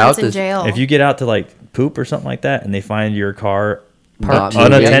can't even get out in jail. If you get out to like poop or something like that, and they find your car Not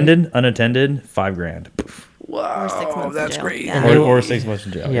unattended, $5,000. Wow, or 6 months that's in jail. great. Yeah. Or 6 months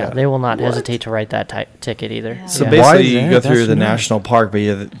in jail. Yeah, they will not hesitate to write that ticket either. Yeah. So Yeah. basically, you go through the national park,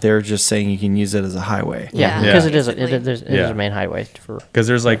 but they're just saying you can use it as a highway. Yeah, because it is a main highway for. Because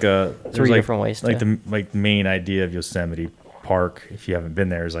there's like three different ways. Like the main idea of Yosemite Park, if you haven't been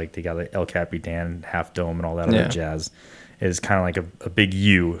there, is like they got like El Capitan, Half Dome, and all that other jazz. Is kind of like a big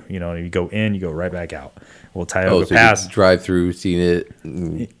U. You go in, you go right back out. Well, Tioga Pass, you drive through, seen it.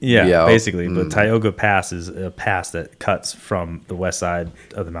 Basically. But Tioga Pass is a pass that cuts from the west side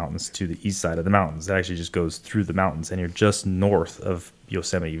of the mountains to the east side of the mountains. It actually just goes through the mountains, and you're just north of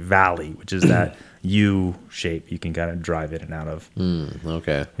Yosemite Valley, which is that U shape you can kind of drive in and out of.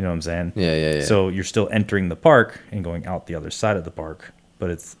 Okay. You know what I'm saying? Yeah. So you're still entering the park and going out the other side of the park,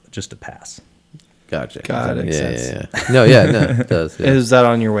 but it's just a pass. Gotcha. Got it. Yeah. No, it does. Yeah. Is that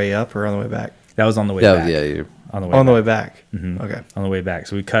on your way up or on the way back? That was on the way back. You're On the way back. Mm-hmm. Okay. On the way back.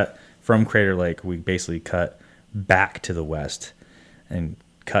 So we cut from Crater Lake. We basically cut back to the west and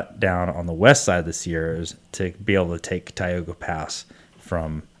cut down on the west side of the Sierras to be able to take Tioga Pass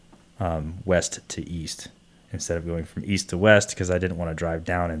from west to east. instead of going from east to west, because I didn't want to drive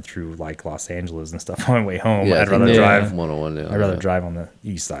down and through like Los Angeles and stuff on my way home. Yeah, I'd rather drive 101. I'd rather drive on the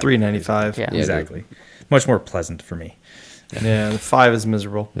east side. 395. Yeah. Exactly. Much more pleasant for me. Yeah, the 5 is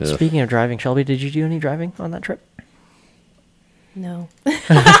miserable. Yeah. Speaking of driving, Shelby, did you do any driving on that trip? No.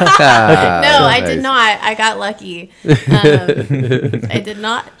 Ah, No, I nice. did not. I got lucky. I did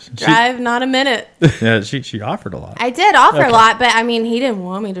not drive, not a minute. Yeah, she offered a lot. I did offer a lot, but I mean, he didn't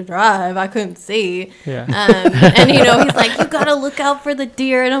want me to drive. I couldn't see. Yeah. And he's like, you gotta look out for the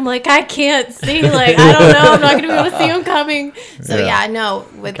deer, and I'm like, I can't see. Like, I don't know. I'm not gonna be able to see him coming. So yeah, no.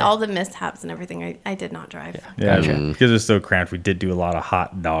 With all the mishaps and everything, I did not drive. Yeah, Gotcha. because it was so cramped. We did do a lot of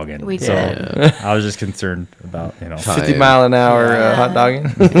hot dogging. We so did. I was just concerned about 50 mile an hour hot dogging.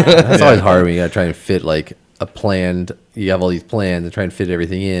 That's always hard when you gotta try and fit like a planned. You have all these plans and try and fit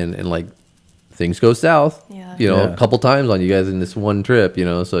everything in, and like things go south. Yeah. A couple times on you guys in this one trip.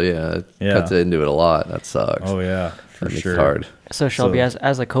 So it cuts into it a lot. That sucks. Oh yeah, for that makes sure. it hard. So Shelby, So-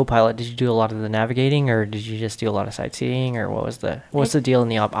 as a co-pilot, did you do a lot of the navigating, or did you just do a lot of sightseeing, or what's the deal in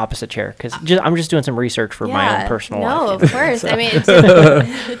the opposit chair? Because I'm just doing some research for my own personal no, life. of course. I mean,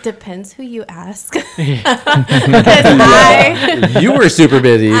 it depends who you ask. Because You were super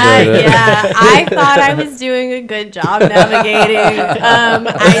busy. I thought I was doing a good job navigating.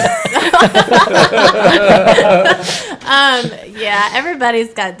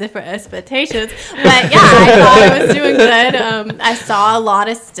 Everybody's got different expectations, but yeah, I thought I was doing good. I saw a lot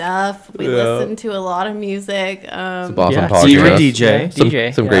of stuff. We listened to a lot of music. Some awesome Yeah. podcasts. So you were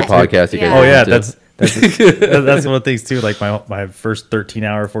DJ. Some great podcasts you guys Oh yeah, listen to. that's one of the things too. Like my first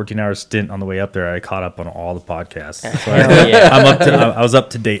 14-hour stint on the way up there, I caught up on all the podcasts. So I was up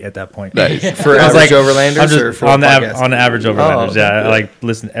to date at that point. For I was average I'm Overlanders just or for on the podcast? on the average Overlanders. okay, Yeah, I cool. like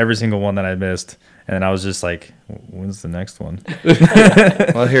listened to every single one that I missed, and I was just like, when's the next one?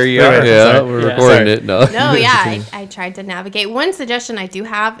 Well, here you are. Yeah, Sorry. we're Yeah. recording Sorry. it. No. No, yeah, I tried to navigate. One suggestion I do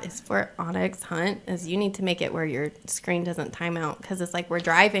have is for Onyx Hunt is you need to make it where your screen doesn't time out because it's like we're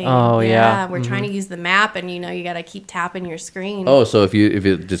driving. Oh, yeah. We're trying to use the map, and you got to keep tapping your screen. Oh, so if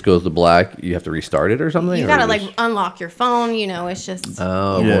it just goes to black, you have to restart it or something? You or got to just- unlock your phone. It's just it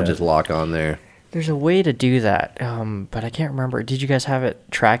Yeah. won't just lock on there. There's a way to do that, but I can't remember. Did you guys have it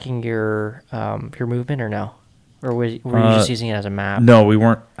tracking your movement or no? Or were you just using it as a map? No, we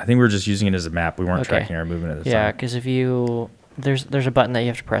weren't. I think we were just using it as a map. We weren't Okay. tracking our movement at the Yeah, time. because if there's a button that you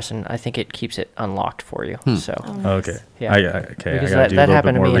have to press, and I think it keeps it unlocked for you. So Okay. Yeah. Okay. I because gotta do a little bit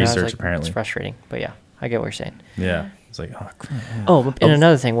happened to more me, and I was research like, apparently. it's frustrating. But yeah, I get what you're saying. Yeah. It's like, oh, crap. Oh, and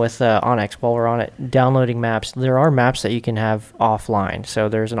another thing with Onyx, while we're on it, downloading maps, there are maps that you can have offline. So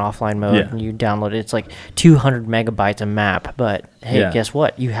there's an offline mode, Yeah. and you download it. It's like 200 megabytes a map, but hey, Yeah. guess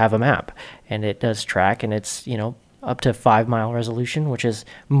what? You have a map, and it does track, and it's up to 5-mile resolution, which is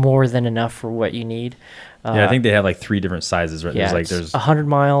more than enough for what you need. Yeah, I think they have like 3 different sizes, right? Yeah, There's 100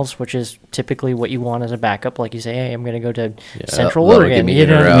 miles, which is typically what you want as a backup. Like you say, hey, I'm going to go to Yeah, Central that'll Oregon, get me in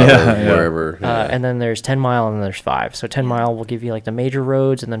or out or wherever. and then there's 10 mile and then there's 5. So 10 mile will give you like the major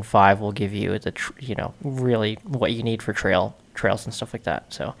roads, and then 5 will give you the really what you need for trails and stuff like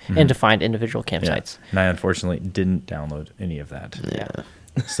that. So and to find individual yeah. campsites. And I unfortunately didn't download any of that. Yeah.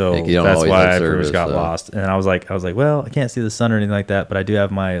 So Like, you don't that's always why have I pretty service, much got so. lost. And I was like, well, I can't see the sun or anything like that, but I do have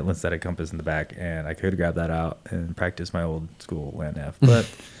my lens-static compass in the back, and I could grab that out and practice my old school land nav. But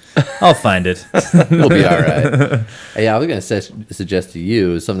I'll find it. We'll be all right. Yeah, I was gonna suggest to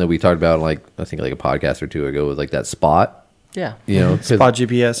you something that we talked about, like I think like a podcast or two ago, was like that spot. Yeah. 'Cause- Spot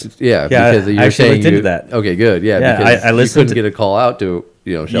GPS. Yeah, Yeah, because I you're actually saying looked into that. Okay, good. Yeah, Yeah, because I listened you couldn't get a call out to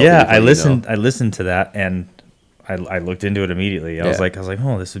Shelby. Yeah, before I you listened. know. I listened to that, and I looked into it immediately. I was Yeah. like,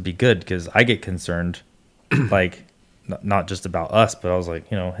 oh, this would be good because I get concerned, like not just about us, but I was like,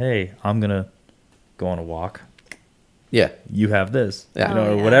 hey, I'm gonna go on a walk. Yeah, You have this, Yeah.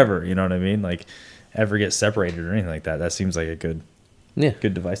 or yeah. whatever. You know what I mean? Like, ever get separated or anything like that. That seems like a good yeah,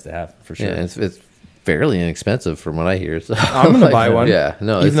 device to have for sure. yeah. It's fairly inexpensive from what I hear. So I'm gonna buy one. Yeah,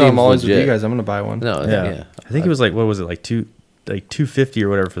 no, it Even though I'm seems always with legit. you guys, I'm gonna buy one. No, yeah. yeah. I think it was like, what was it, like $250 or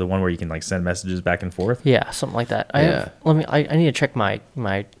whatever for the one where you can like send messages back and forth. Yeah, something like that. Yeah. I need to check my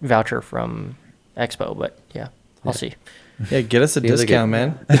voucher from Expo, but yeah, I'll see. Yeah, get us a Seems like discount, it-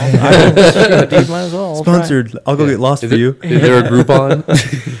 man. Shoot, dude, might as well. I'll try. I'll go get lost Is there a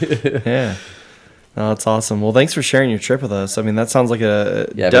Groupon? Yeah. No, that's awesome. Well, thanks for sharing your trip with us. I mean, that sounds like Yeah,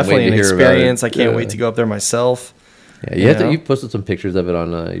 I've been definitely an waiting to hear about it. experience. I can't Yeah. wait to go up there myself. Yeah, you posted some pictures of it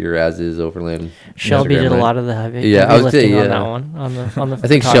on your As Is Overland. Shelby Instagram, did right? a lot of the heavy I would say, lifting on that one. On the I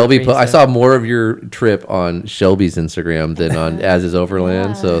think Shelby photography, I saw more of your trip on Shelby's Instagram than on As Is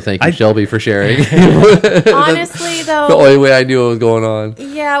Overland. So thank you, Shelby, for sharing. Honestly, though, the only way I knew what was going on.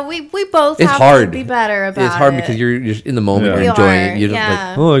 yeah, we both It's have hard. to be better about it. It's hard because you're just in the moment. We You're enjoying are, it. You're yeah.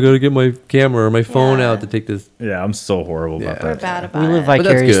 like, oh, I got to get my camera or my phone Yeah. out to take this. Yeah, I'm so horrible about We're that. bad about we live it. that's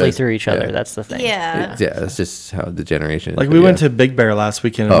vicariously good. through each other. Yeah. That's the thing. Yeah. Yeah, that's just how the generation is. Like but we yeah. went to Big Bear last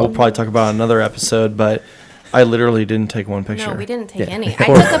weekend, and Oh. we'll probably talk about another episode, but I literally didn't take one picture. No, we didn't take any. I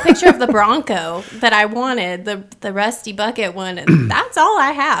took a picture of the Bronco that I wanted, the rusty bucket one, and that's all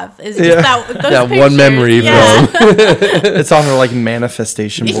I have. Is just those that one pictures. memory Yeah. It's on her like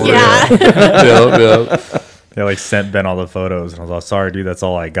manifestation board. Yeah. yeah. They like sent Ben all the photos, and I was like, "Sorry, dude, that's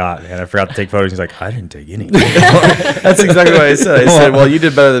all I got." And I forgot to take photos. He's like, "I didn't take any." That's exactly what I said. I said, well, you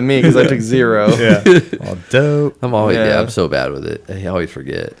did better than me because I took 0. Yeah, all dope. I'm always Yeah. I'm so bad with it. I always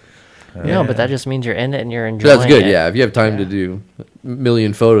forget. No, but that just means you're in it and you're enjoying That's good. it. Yeah, if you have time to do a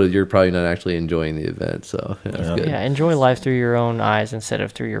million photos, you're probably not actually enjoying the event. So that's good. Yeah, enjoy life through your own eyes instead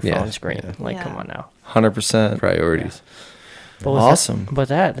of through your phone Yeah, screen. yeah. Like, Yeah. come on now. 100%. Priorities. But with Awesome.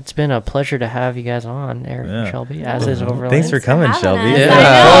 It's been a pleasure to have you guys on, Eric and Yeah. Shelby, as is Overland. Thanks for coming, having Shelby. us. Yeah, I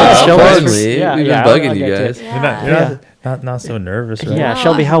know. Shelby's surprisingly, yeah, we've yeah, been I'll bugging you get to guys. it. Yeah. Not so nervous, right? Yeah, No.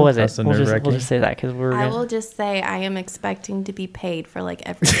 Shelby, how was it? That's so We'll nerve-wracking. just say that because we're I gonna, will just say I am expecting to be paid for like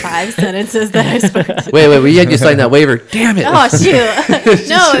every 5 sentences that I spoke to. Wait, we had you sign that waiver. Damn it. Oh shoot!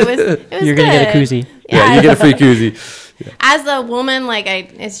 No, it was. you're gonna get a good. koozie. Yeah, you get a free koozie. As a woman, like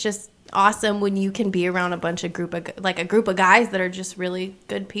it's just awesome when you can be around a group of guys that are just really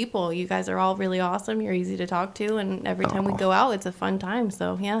good people. You guys are all really awesome. You're easy to talk to, and every time we go out, it's a fun time.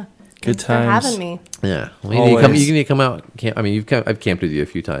 So yeah, Good thanks times. for having me. Yeah, well, you need to come out. I mean, I've camped with you a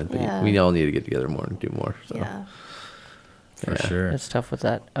few times, but Yeah. we all need to get together more and do more. So. Yeah. For sure. It's tough with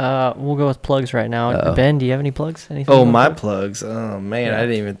that. We'll go with plugs right now. Ben, do you have any plugs? Anything? Oh, you wanna my plug? plugs. Oh, man, I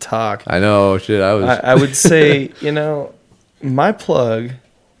didn't even talk. I know, shit. I would say, my plug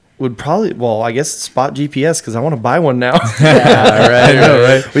would probably, I guess Spot GPS because I want to buy one now.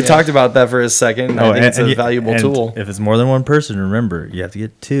 right. We talked about that for a second. I think it's a valuable tool. If it's more than one person, remember you have to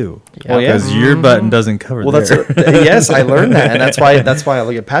get 2. Well, yeah. Because your button doesn't cover. Well, yes, I learned that, and that's why I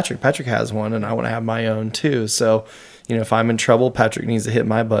look at Patrick. Patrick has one, and I want to have my own too. So, if I'm in trouble, Patrick needs to hit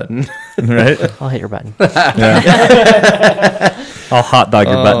my button. right. I'll hit your button. I'll hot dog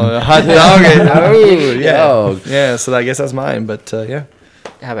your button. Hot dog it. Oh, yeah, Oh. yeah. So I guess that's mine. But yeah,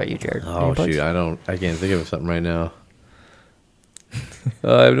 How about you, Jared? Oh Any plugs? shoot, I can't think of something right now.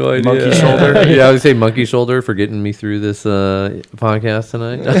 I have no idea. Monkey shoulder? Yeah, I would say monkey shoulder for getting me through this podcast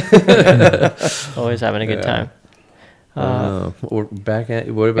tonight. Always having a good time. We're back at.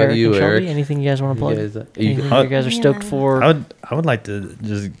 What about Eric you, and Shelby, Eric? anything you guys want to plug? Anything you- you guys are stoked for? I would like to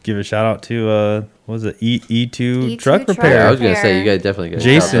just give a shout out to what was it E2 E2 truck Truck repair. Yeah, I was gonna Repair. say you guys definitely got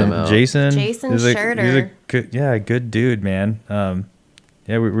to shout them out. Jason Jason is a Scherter. good dude, man.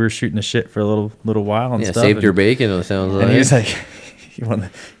 Yeah, we were shooting the shit for a little while and Yeah, stuff. saved and, your bacon. It sounds like. and he was like,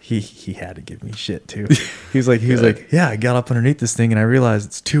 he had to give me shit too. He was like, yeah, I got up underneath this thing and I realized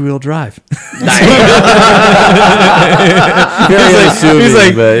it's 2-wheel drive.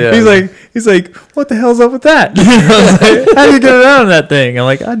 He's like, what the hell's up with that? I was like, how do you get around that thing? I'm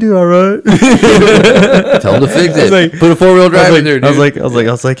like, I do all right. Tell them to fix it. like- Put a 4-wheel drive in there, dude. I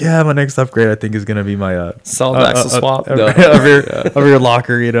was like, yeah, my next upgrade I think is gonna be my solid axle swap. of your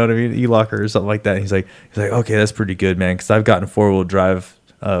locker, you know what I mean, e-locker or something like that. And he's like, okay, that's pretty good, man, because I've gotten 4-wheel drive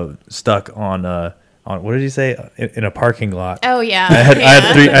stuck on what did he say, in a parking lot. Oh yeah. I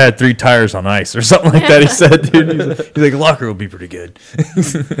had 3 tires on ice or something like that. He said, dude, he's like locker will be pretty good.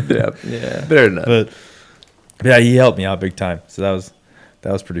 yeah, better than that. But yeah, he helped me out big time. So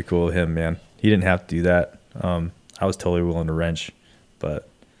that was pretty cool of him, man. He didn't have to do that. I was totally willing to wrench, but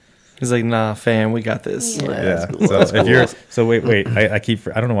He's like, nah, fam, we got this. Yeah. yeah. So wait, I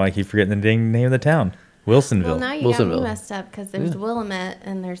don't know why I keep forgetting the dang name of the town. Wilsonville. Well, now you got me Wilsonville. messed up because there's Willamette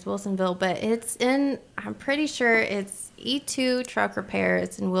and there's Wilsonville, but I'm pretty sure it's E2 Truck Repair.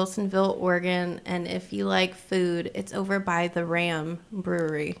 It's in Wilsonville, Oregon, and if you like food, it's over by the Ram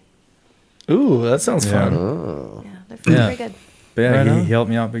Brewery. Ooh, that sounds Yeah. fun. Oh. Yeah, they're pretty good. But yeah, Right on. he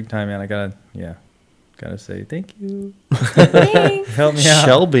helped me out big time, man. I gotta say thank you. Thanks. Help me out.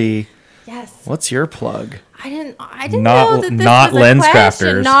 Shelby, Yes. What's your plug? I didn't Not- know that this not was a lens question.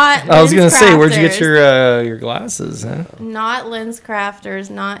 crafters. Not I was gonna lens say, where'd you get crafters. your glasses? Huh? Not lens crafters,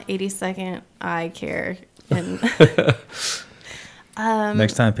 not 82nd eye care. And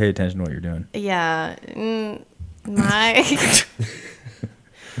Next time, pay attention to what you're doing. yeah, my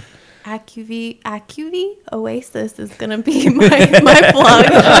Acuvie Oasis is gonna be my plug.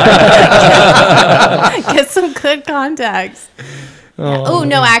 Get some good contacts. Oh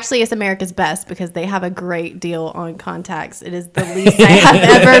no, actually it's America's Best because they have a great deal on contacts. It is the least I have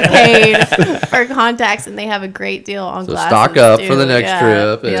ever paid for contacts, and they have a great deal on glasses. Stock up too. for the next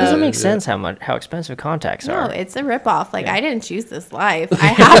trip. It doesn't make sense how expensive contacts are. No, it's a ripoff. Like I didn't choose this life. I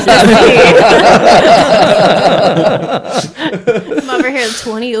have to see. I'm over here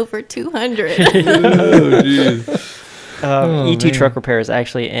 20 over 200. Oh, jeez. ET Truck Repair is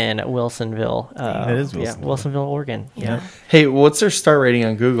actually in Wilsonville. It is Wilsonville. Yeah, Wilsonville, Oregon. Yeah. Hey, what's their star rating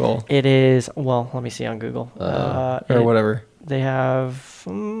on Google It is, well, let me see on Google. or whatever? They have,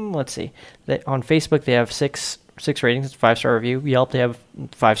 let's see. On Facebook, they have six ratings. It's 5-star review. Yelp, they have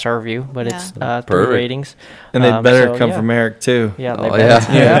 5-star review, but it's 3 ratings. And they better come from Eric too. Yeah, Oh, they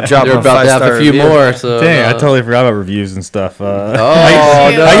better. yeah. Drop They're a about to have a 5-star few review. more. So, Dang, I totally forgot about reviews and stuff. no.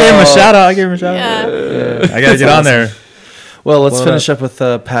 I gave him a shout out. Yeah. I gotta get on there. Well, let's finish up with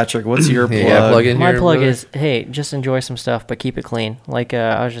Patrick. What's your plug? Yeah, plug in My here, plug brother. is, hey, just enjoy some stuff, but keep it clean. Like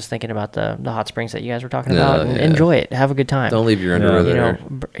I was just thinking about the hot springs that you guys were talking about. And yeah. enjoy it. Have a good time. Don't leave your underwear there.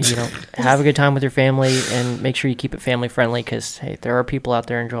 Have a good time with your family, and make sure you keep it family friendly because hey, there are people out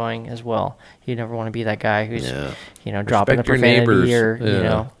there enjoying as well. You never want to be that guy who's dropping the Respect your profanity neighbors.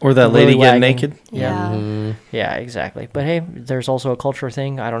 or Or that lady getting naked. Yeah. Yeah, exactly. But hey, there's also a culture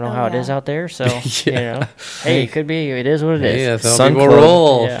thing. I don't know how it is out there, so Yeah. hey, it could be. It is what it is. Yeah, that's how Sun people club.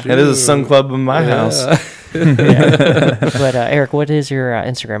 roll. Yeah. It is a sun club in my house. But Eric, what is your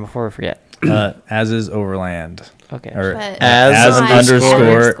Instagram before we forget? As is Overland. Okay. Or But as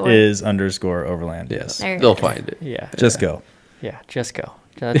underscore is underscore Overland. Yes, There it they'll is. find it. Yeah. Just go. Yeah, just go.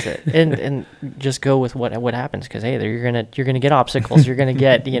 That's it, and just go with what happens because hey, you're gonna get obstacles. You're gonna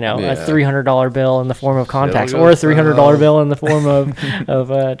get a $300 bill in the form of contacts or a $300 bill in the form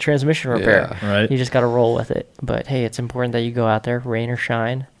of transmission repair. Yeah. Right. You just got to roll with it. But hey, it's important that you go out there, rain or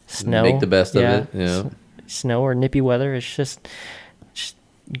shine, snow, Make the best of it. Yeah. Snow or nippy weather. It's just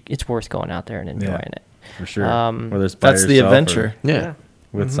it's worth going out there and enjoying it. For sure. Whether it's by That's the yourself or adventure. Yeah.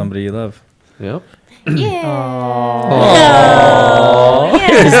 with somebody you love. Yep. Yeah.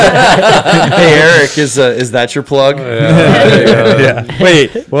 Hey, Eric, is that your plug? Yeah.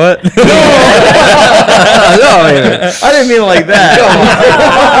 Wait, what? I didn't mean it like that.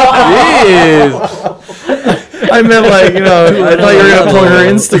 I meant like, I thought you were going to plug her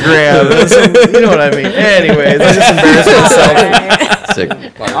Instagram. You know what I mean. Anyways, I just embarrassed myself. Sick.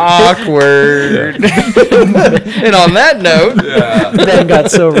 Awkward. And on that note, Ben got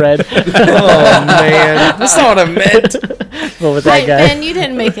so red. oh man, that's not what I meant. Well, with that guy. Ben, you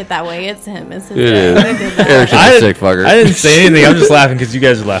didn't make it that way. It's him. It's his It thing. is. I did that. Eric's just a sick fucker. I didn't say anything. I'm just laughing because you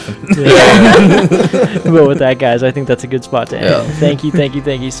guys are laughing. But with that, guys, I think that's a good spot to end. Yeah. Thank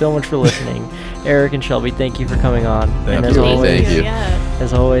you so much for listening. Eric and Shelby, thank you for coming on. Thank and you. as always, Thank you. Yeah.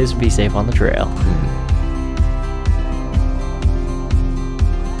 as always, be safe on the trail.